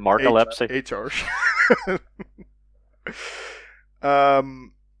 He's got narcolepsy. HR.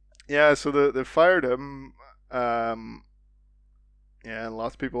 Yeah. So they fired him. Yeah, and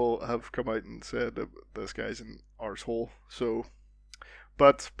lots of people have come out and said that this guy's an arsehole. So.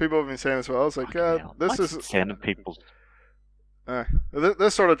 But people have been saying as well, it's like, this is... sending people...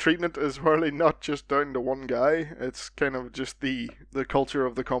 this sort of treatment is really not just down to one guy. It's kind of just the culture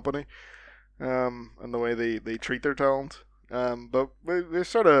of the company and the way they treat their talent. But we've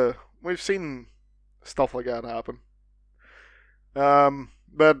seen stuff like that happen.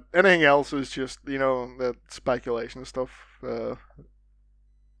 But anything else is just, that speculation stuff. All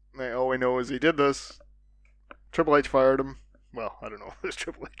we know is he did this. Triple H fired him. Well, I don't know if it was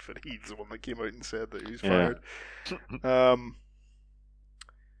Triple H, but he's the one that came out and said that he was fired. And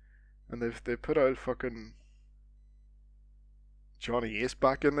they put out fucking Johnny Ace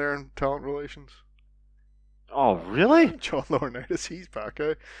back in there in talent relations. Oh, really? John Laurinaitis, he's back,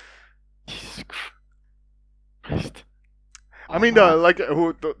 eh? Jesus Christ. I mean,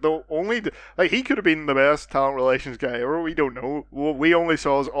 the only he could have been the best talent relations guy ever. We don't know. What we only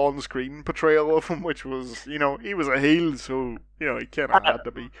saw his on-screen portrayal of him, which was, he was a heel, so he kind of had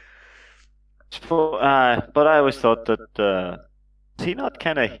to be. But I always thought that is he not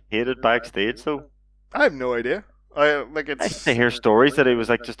kind of hated backstage though? I have no idea. I used to hear stories that he was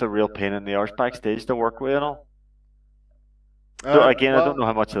like just a real pain in the arse backstage to work with and all. So again, I don't know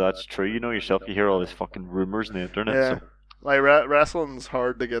how much of that's true. You know yourself, you hear all these fucking rumors on the internet. Yeah. So. Like wrestling's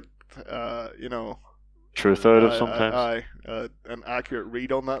hard to get, truth out of sometimes. An accurate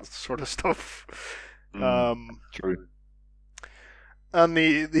read on that sort of stuff. True. And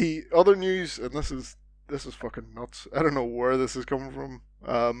the other news, and this is fucking nuts. I don't know where this is coming from.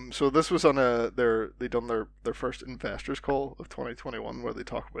 So this was on they done their first investors call of 2021 where they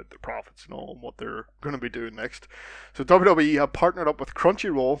talk about their profits and all and what they're going to be doing next. So WWE have partnered up with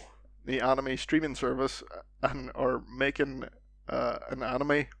Crunchyroll, the anime streaming service, and are making an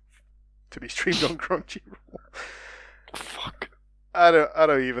anime to be streamed on Crunchyroll. Fuck. I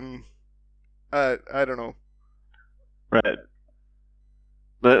don't know. Right.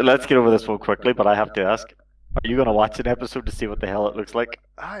 Let's get over this one quickly, but I have to ask: are you going to watch an episode to see what the hell it looks like?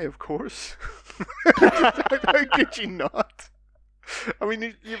 Aye, of course. How could you not? I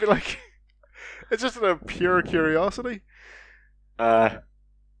mean, you'd be like, it's just a pure curiosity.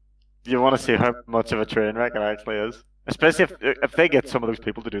 You want to see how much of a train wreck it actually is, especially if they get some of those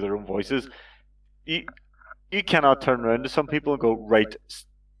people to do their own voices. You cannot turn around to some people and go, right,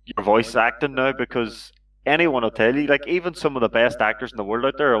 your voice acting now, because anyone will tell you, like even some of the best actors in the world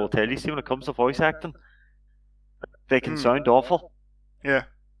out there will tell you, see, when it comes to voice acting, they can sound awful. Yeah.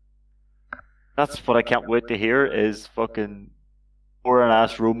 That's what I can't wait to hear is fucking boring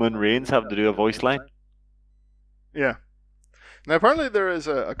ass Roman Reigns having to do a voice line. Yeah. Now, apparently there is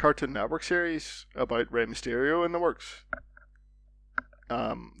a Cartoon Network series about Rey Mysterio in the works.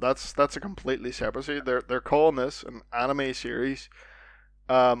 That's a completely separate series. They're calling this an anime series.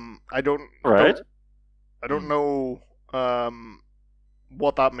 I don't know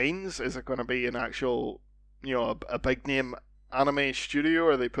what that means. Is it going to be an actual, a big name anime studio?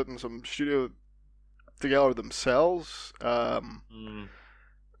 Or are they putting some studio together themselves? I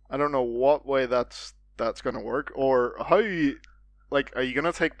don't know what way that's going to work, or how you. Like, are you going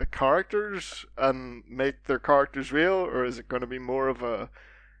to take the characters and make their characters real, or is it going to be more of a,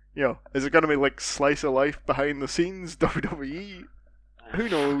 is it going to be like slice of life behind the scenes WWE? Who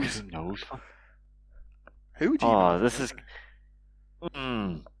knows? Who knows? Who do you know? This is...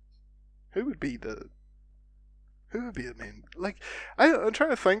 who would be the main? Like, I'm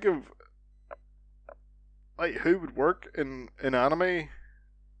trying to think of like who would work in anime,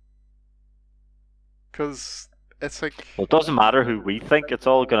 because it's like, Well, it doesn't matter who we think. It's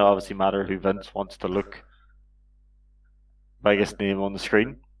all going to obviously matter who Vince wants to look biggest name on the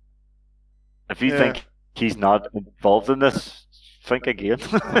screen. If you yeah, think he's not involved in this, think again.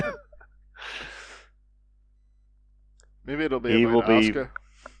 maybe it'll be He about will be. Asuka.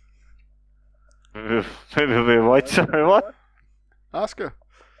 Maybe he'll be white. Sorry, what? Asuka.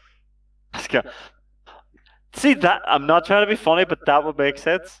 See that? I'm not trying to be funny, but that would make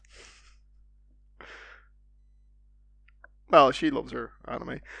sense. Well, she loves her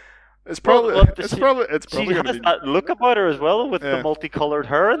anime. It's Well, probably look, it's probably She going to has be, that look about her as well, with the yeah. multicolored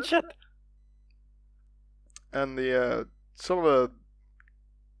hair and shit. And the some of the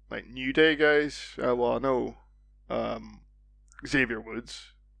like New Day guys. Well, I know Xavier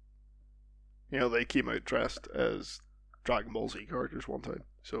Woods. You know, they came out dressed as Dragon Ball Z characters one time.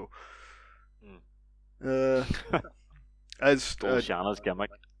 So, as Stole Shanna's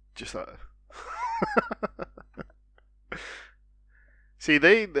gimmick. just that. See,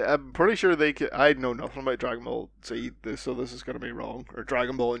 I'm pretty sure they could. I know nothing about Dragon Ball Z, so this is going to be wrong. Or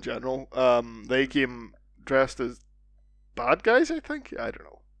Dragon Ball in general. They came dressed as bad guys, I think. I don't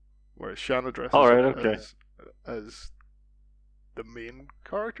know. Whereas Shanna dresses Okay. as the main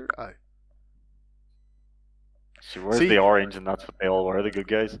character. She wears the orange, and that's what they all wear, the good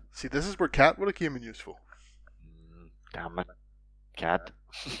guys. See, this is where Cat would have came in useful. Damn it, Cat.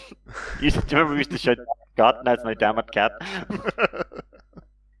 Do you remember we used to shout "God"? That's now "Damn it, Cat."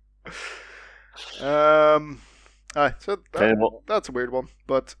 So that's a weird one,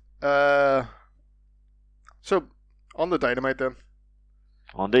 but so on the Dynamite then.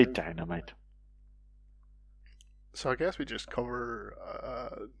 On the Dynamite. So I guess we just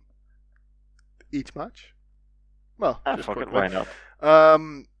cover each match. Well, fuck it, why not?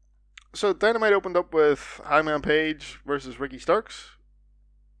 So Dynamite opened up with Hangman Page versus Ricky Starks.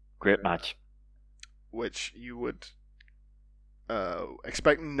 Great match. Which you would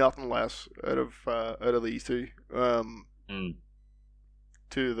expect nothing less out of these two. To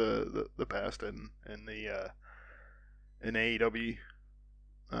the best in AEW,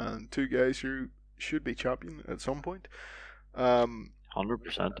 and two guys who should be champion at some point.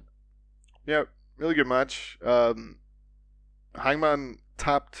 100%. Yeah, really good match. Hangman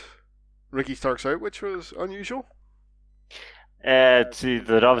tapped Ricky Starks out, which was unusual. See,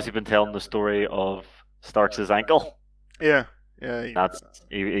 they'd obviously been telling the story of Starks' ankle. Yeah.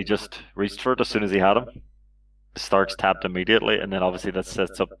 He just reached for it as soon as he had him. Starks tapped immediately, and then obviously that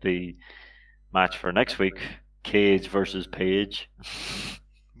sets up the match for next week: Cage versus Page.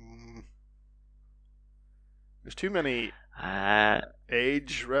 There's too many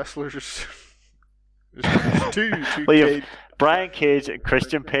age wrestlers. There's two well, you have Brian Cage and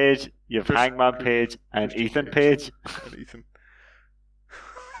Christian Page. You have Hangman Page and Ethan Page. And Ethan.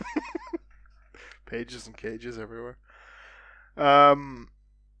 Pages and cages everywhere.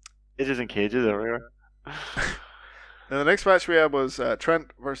 Pages and cages everywhere. And the next match we had was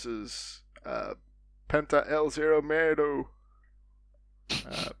Trent versus Penta El Zero Miedo.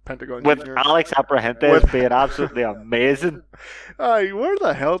 Pentagon with Jr. Alex Abrahantes being absolutely amazing. Where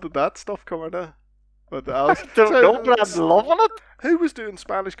the hell did that stuff come out of? With Alex? I don't know, but I'm loving it. Who was doing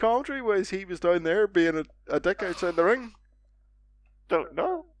Spanish commentary while he was down there being a dick outside the ring? Don't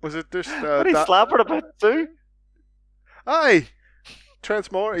know. Was it just what he slapping about Sue? Aye,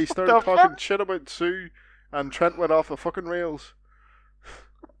 Trent's more. He started talking shit about Sue, and Trent went off the fucking rails.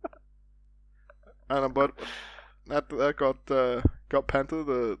 And but that got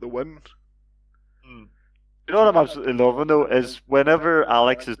Penta the win. You know what I'm absolutely loving though is whenever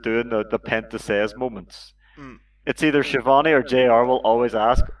Alex is doing the Penta says moments, it's either Shivani or JR will always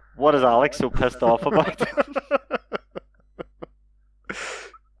ask, "What is Alex so pissed off about?"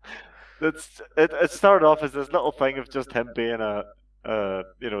 It started off as this little thing of just him being not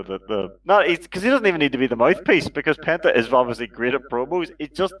because he doesn't even need to be the mouthpiece, because Penta is obviously great at promos. He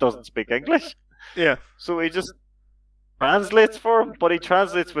just doesn't speak English. Yeah. So he just translates for him, but he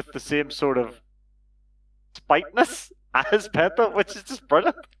translates with the same sort of spiteness as Penta, which is just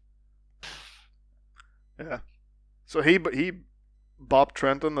brilliant. Yeah. So he bopped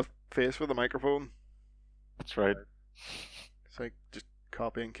Trent in the face with a microphone. That's right. It's like just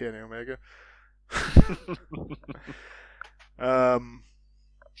copying Kenny Omega. But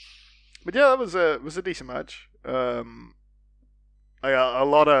yeah, that was a decent match. A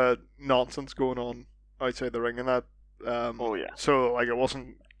lot of nonsense going on outside the ring and that. Oh yeah. So like it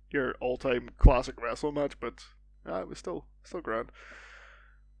wasn't your all-time classic wrestling match, but it was still grand.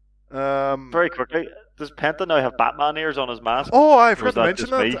 Um, Very quickly, does Penta now have Batman ears on his mask, oh, I or is forgot to that mention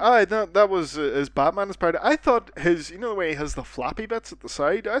just that. me? That was his Batman is part. I thought his, you know, the way he has the flappy bits at the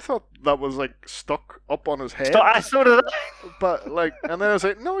side. I thought that was like stuck up on his So I head. so did But like, and then I was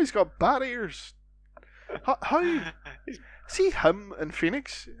like, no, he's got bat ears. How I. see him and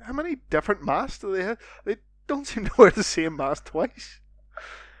Phoenix? How many different masks do they have? They don't seem to wear the same mask twice.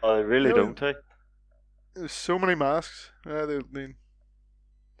 I really You know, don't. there's so many masks.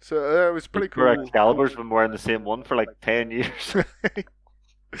 So it was pretty Where cool. Excalibur's been wearing the same one for like 10 years.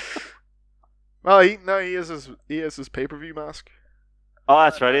 Well, he has his pay-per-view mask. Oh,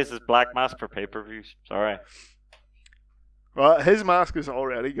 that's right. It's his black mask for pay-per-views. Sorry. Well, his mask has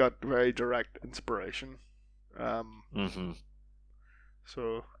already got very direct inspiration. Um, Mm-hmm.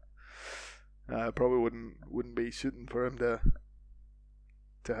 so probably wouldn't be suiting for him to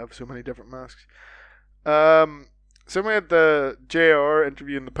have so many different masks. So we had the JR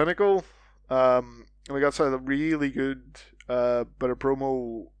interview in the Pinnacle. And we got some really good bit of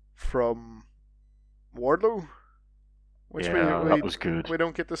promo from Wardlow, which Yeah, that was good. we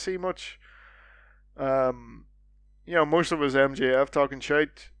don't get to see much. Most of it was MJF talking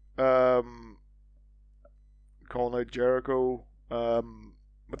shite, calling out Jericho.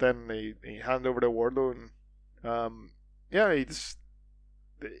 But then he handed over to Wardlow, and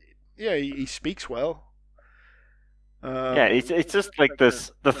he speaks well. Yeah, it's just like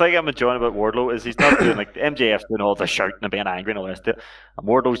this. The thing I'm enjoying about Wardlow is he's not doing like MJF's doing all the shouting and being angry and all this. And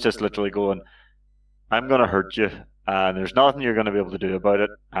Wardlow's just literally going, "I'm gonna hurt you, and there's nothing you're gonna be able to do about it,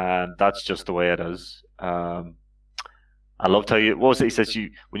 and that's just the way it is." I loved how you. What was it? He says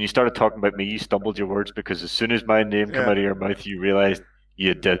you when you started talking about me, you stumbled your words because as soon as my name came Yeah. out of your mouth, you realized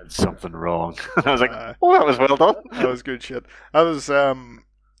you did something wrong. I was like, Uh, "Oh, that was well done." that was good shit. I was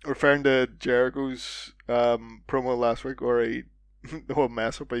referring to Jericho's promo last week where he the whole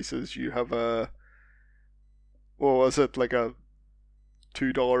mess up. He says you have what was it, like a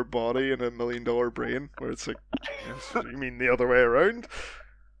 $2 body and $1 million brain? Where it's like, yes, you mean the other way around?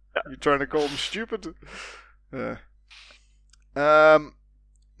 You're trying to call him stupid? Yeah.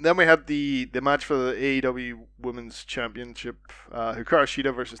 Then we had the match for the AEW Women's Championship, Hikaru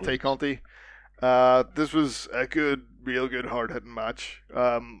Shida versus Tay Conti. This was a real good, hard hitting match.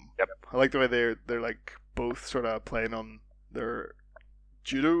 Yep. I like the way they're like both sort of playing on their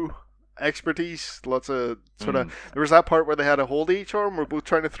judo expertise. Lots of sort of. There was that part where they had a hold each arm. We're both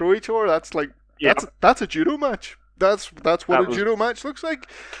trying to throw each other. That's like that's a judo match. That's what a judo match looks like.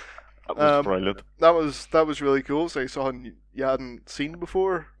 That was brilliant. That was really cool. So something you hadn't seen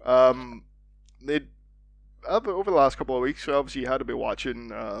before. They over the last couple of weeks, obviously you had to be watching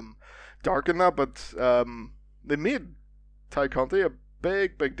Dark in that, but they made Ty Conti a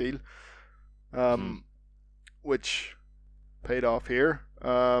big deal, which paid off here.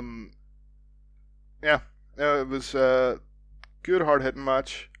 It was a good hard hitting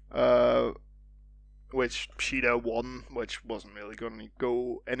match. Which Shida won, which wasn't really going to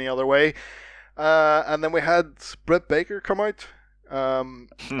go any other way. And then we had Britt Baker come out and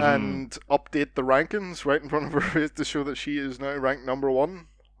update the rankings right in front of her face to show that she is now ranked number 1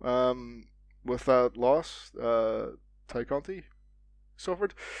 with that loss Ty Conti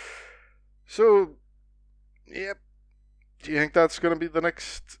suffered. So, yep. Do you think that's going to be the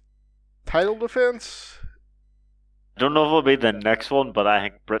next title defense? I don't know if it'll be the next one, but I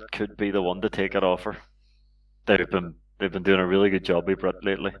think Britt could be the one to take it off her. They've been doing a really good job with Britt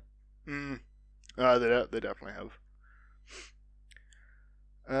lately. They definitely have.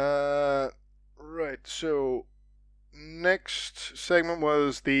 Right. So next segment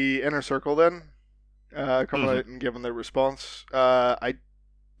was the Inner Circle. Then coming out and giving their response. I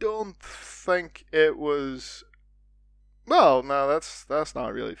don't think it was. Well, no, that's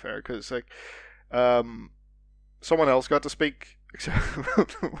not really fair because like, someone else got to speak, except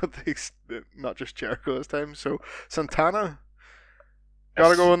not just Jericho this time. So Santana got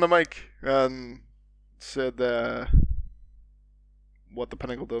to go on the mic and said what the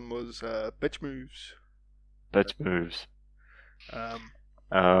Pinnacle done was bitch moves. Bitch moves.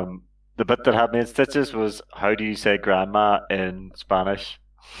 The bit that had me in stitches was how do you say grandma in Spanish?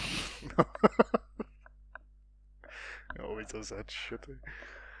 He always does that shit.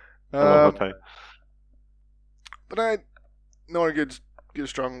 I love it. But not a good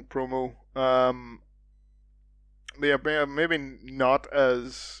strong promo. Maybe not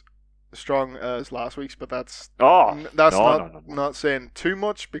as strong as last week's, but that's not saying too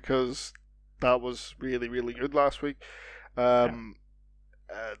much because that was really good last week. Everyone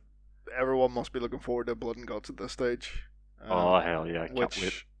must be looking forward to Blood and Guts at this stage. Oh hell yeah!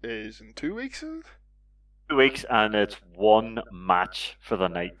 Which is in 2 weeks. 2 weeks, and it's one match for the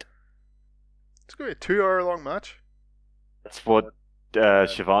night. It's going to be a 2 hour long match. That's what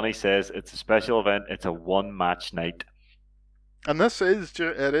Shivani says. It's a special event. It's a one-match night. And this is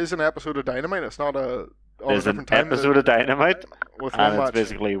it is an episode of Dynamite. It's not a all There's an different times episode of Dynamite, with and one it's match.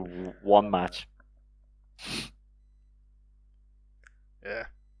 basically one match. Yeah.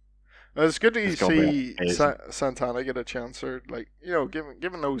 It's good to It's gonna be see amazing. Santana get a chance, or like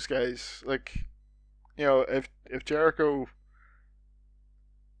given those guys, like if Jericho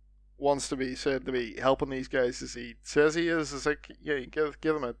wants to be said to be helping these guys as he says he is, it's like give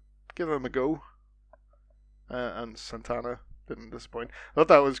them a go. And Santana didn't disappoint. I thought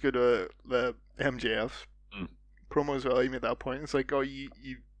that was good. The MJF promo as well. He made that point. It's like, oh, you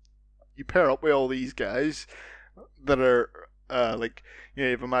pair up with all these guys that are like you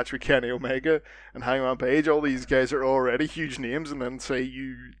have a match with Kenny Omega and Hangman Page. All these guys are already huge names, and then say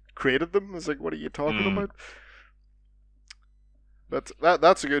you created them. It's like, what are you talking about?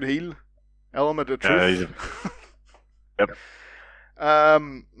 That's a good heel element of truth. Yep.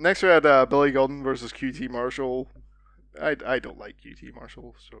 Next we had Billy Gunn versus QT Marshall. I don't like QT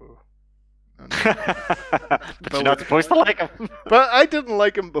Marshall, so. But you're not supposed to like him. But I didn't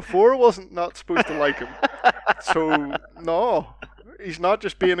like him before. Wasn't not supposed to like him. So no, he's not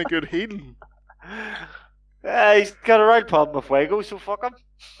just being a good heel. He's got a right problem with Fuego, so fuck him.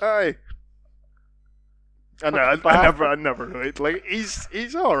 Aye. I never right. Like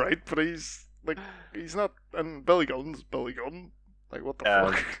he's all right, but he's not. And Billy Gunn's Billy Gunn. Like what the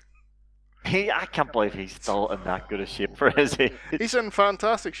fuck? I can't believe he's still in that good a shape for his age. He's in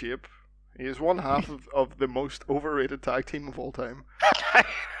fantastic shape. He is one half of the most overrated tag team of all time.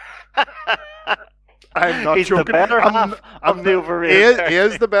 I'm not he's joking. The better half of the overrated. He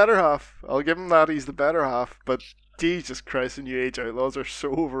is the better half. I'll give him that. He's the better half. But Jesus Christ, the New Age Outlaws are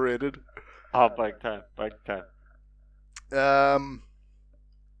so overrated. Oh, big time.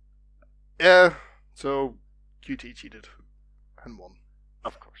 Yeah. So QT cheated and won.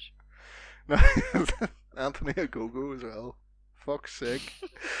 Of course. Anthony Ogogo as well. Fuck's sake.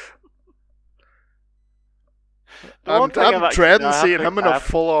 I'm dreading seeing him in a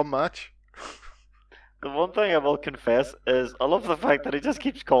full-on match. The one thing I will confess is I love the fact that he just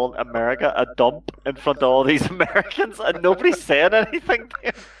keeps calling America a dump in front of all these Americans and nobody's saying anything to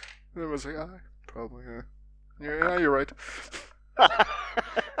him. It was like, probably, yeah, you're right.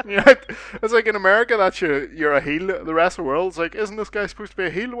 Yeah, it's like in America that you're a heel. The rest of the world's like, isn't this guy supposed to be a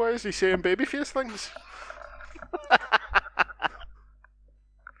heel? Why is he saying babyface things?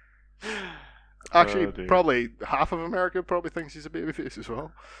 Actually, probably half of America probably thinks he's a babyface as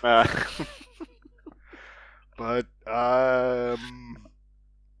well. But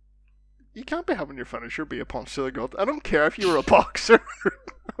you can't be having your finisher be a punch to the gut. I don't care if you were a boxer.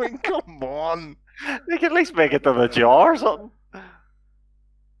 I mean, come on. You can at least make it to the jaw or something.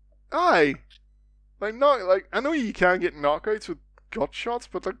 Aye. I know you can get knockouts with gut shots,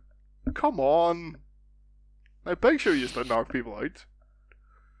 but like, come on. Like, Big Show used to knock people out.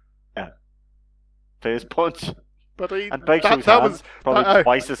 Yeah. Face punch. But and Big Show's hands probably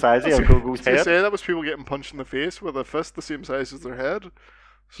twice the size of Gogo's head. That was people getting punched in the face with a fist the same size as their head.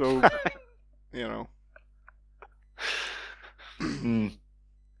 So,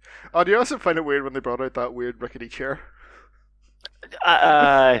 Oh, do you also find it weird when they brought out that weird rickety chair?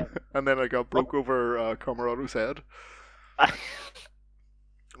 And then it got broke over Camarado's head.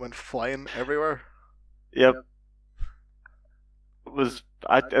 Went flying everywhere. Yep.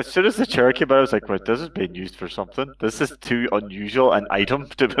 As soon as the chair came out, I was like, wait, this is being used for something. This is too unusual an item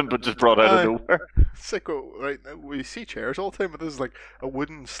to be just brought out of nowhere. It's like, right, we see chairs all the time, but this is like a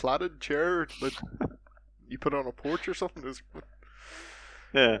wooden slatted chair that you put on a porch or something.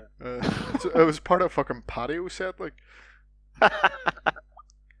 Yeah. It was part of a fucking patio set, like.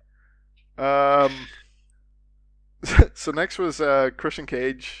 So next was Christian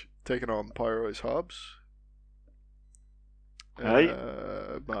Cage taking on Powerhouse Hobbs.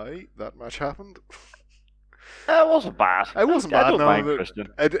 That match happened. It wasn't bad. It wasn't bad. I don't mind Christian.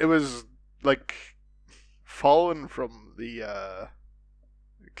 It was like following from the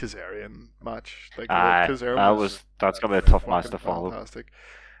Kazarian match. Like Kazarian that's gonna be a tough match to follow. Fantastic.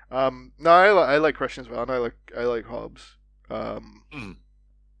 No, I like Christian as well, and I like Hobbs.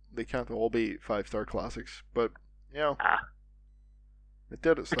 They can't all be 5-star classics, but it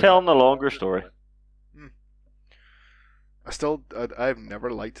did. We're telling a longer story. I've never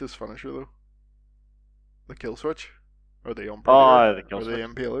liked his finisher though. The kill switch, or the umpire, or the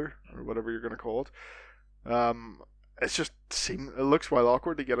impaler, or whatever you're gonna call it. It's just it looks well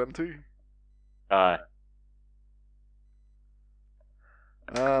awkward to get into. Aye.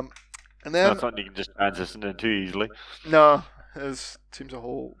 And then not something you can just transition into easily. No, it seems a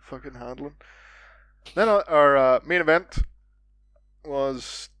whole fucking handling. Then our main event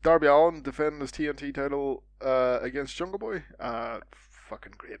was Darby Allin defending his TNT title against Jungle Boy.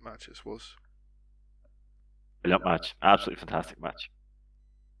 Fucking great match this was. Brilliant match, absolutely fantastic match.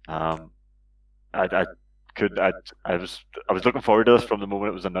 I could I was looking forward to this from the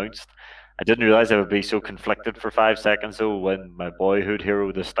moment it was announced. I didn't realize I would be so conflicted for 5 seconds though when my boyhood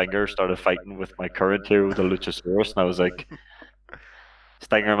hero, the Stinger, started fighting with my current hero, the Luchasaurus, and I was like,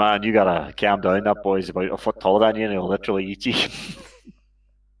 Stinger, man, you gotta calm down. That boy's about a foot taller than you, and he'll literally eat you.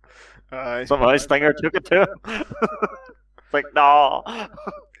 Somehow Stinger took it to him. It's like, no.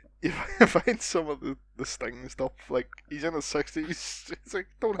 You find some of the Sting stuff, like, he's in his 60s. It's like,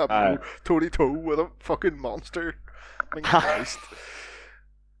 don't have no toe-to-toe with a fucking monster. Thank Christ.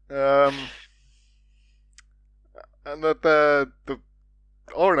 And that the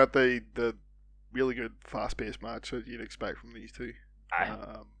really good fast-paced match that you'd expect from these two.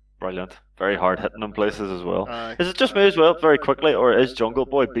 Brilliant. Very hard hitting in places as well. Is it just me as well, very quickly, or is Jungle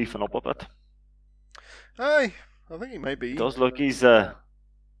Boy beefing up a bit? I think he might be. It does look he's slowing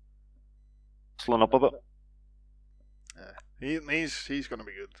up a bit. He's going to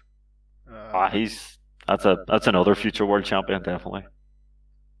be good. That's another future world champion, definitely.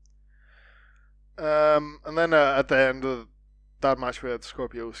 And then at the end of that match, we had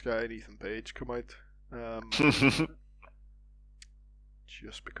Scorpio Sky and Ethan Page come out.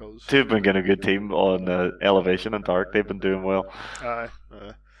 Just because they've been getting a good team on Elevation and Dark. They've been doing well.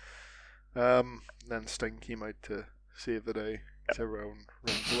 Then Sting came out to save the day. Everyone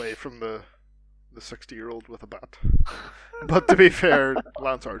runs away from the 60-year-old with a bat. But to be fair,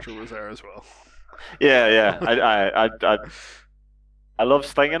 Lance Archer was there as well. Yeah. I love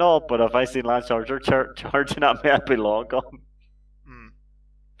Sting and all, but if I seen Lance Archer charging at me, I'd be long gone.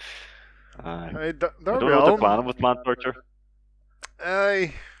 I don't know what they're planning with Lance Archer.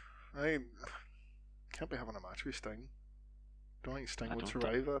 I can't be having a match with Sting. Don't think Sting would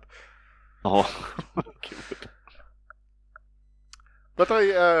survive that. Oh. But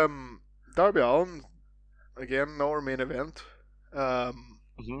Darby Allin, again, our main event.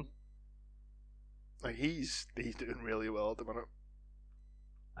 Like he's doing really well at the minute.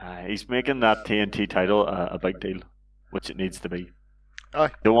 He's making that TNT title a big deal, which it needs to be.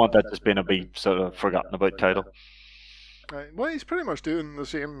 Aye. Don't want that just being a big sort of forgotten about title. Well, he's pretty much doing the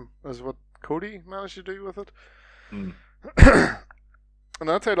same as what Cody managed to do with it. And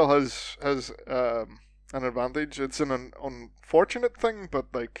that title has an advantage. It's an unfortunate thing, but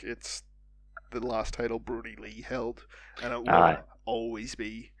like it's the last title Brody Lee held, and it will always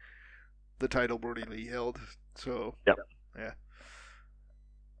be the title Brody Lee held. So yeah.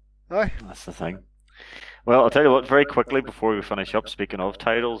 Aye. That's the thing. Well, I'll tell you what, very quickly before we finish up, speaking of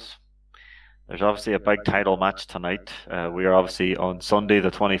titles, there's obviously a big title match tonight. We are obviously on Sunday, the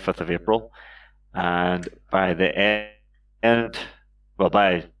 25th of April, and by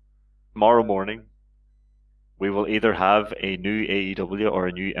tomorrow morning, we will either have a new AEW or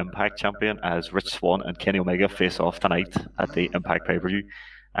a new Impact champion as Rich Swann and Kenny Omega face off tonight at the Impact pay-per-view.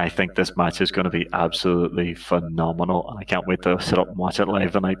 I think this match is going to be absolutely phenomenal, and I can't wait to sit up and watch it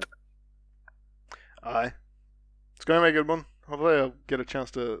live tonight. Aye. It's going to be a good one. Hopefully I'll get a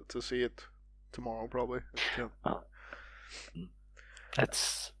chance to see it tomorrow, probably.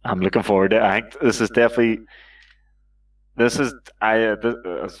 I'm looking forward to it. I think this is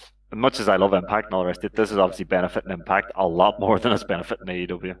as much as I love Impact and all the rest of it, this is obviously benefiting Impact a lot more than it's benefiting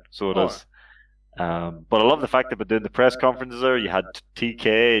AEW. So it is. But I love the fact that we're doing the press conferences there. You had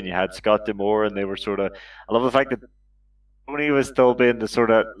TK and you had Scott D'Amore, and they were sort of. I love the fact that Tony was still being the sort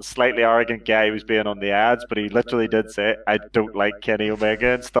of slightly arrogant guy who was being on the ads, but he literally did say, "I don't like Kenny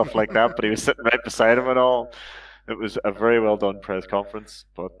Omega" and stuff like that. But he was sitting right beside him and all. It was a very well done press conference.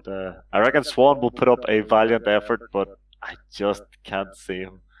 But I reckon Swan will put up a valiant effort, but I just can't see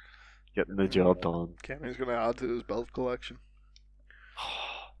him getting the job done. Kenny's going to add to his belt collection.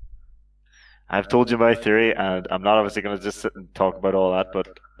 I've told you my theory, and I'm not obviously going to just sit and talk about all that,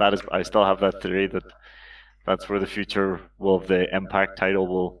 but I still have that theory that that's where the future of the Impact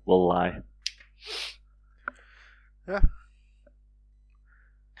title will lie. Yeah.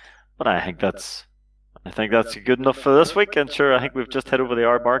 But I think that's good enough for this week, and sure, I think we've just hit over the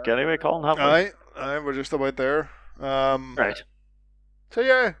hour mark anyway, Colin, haven't we? Aye, we're just about there. Right. So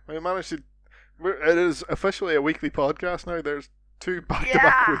yeah, we managed to. It is officially a weekly podcast now. There's 2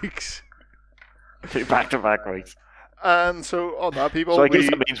 back-to-back weeks. 2 back-to-back weeks. And so on that, people. So I guess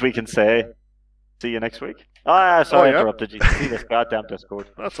that means we can say, "See you next week." I interrupted you. See this goddamn Discord.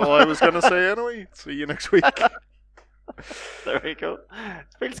 That's all I was going to say anyway. See you next week. There we go. It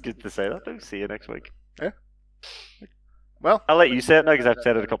feels good to say that. See you next week. Yeah. Well, I'll let you say it now because I've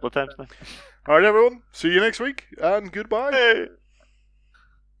said it a couple of times now. all right, everyone. See you next week, and goodbye. Hey.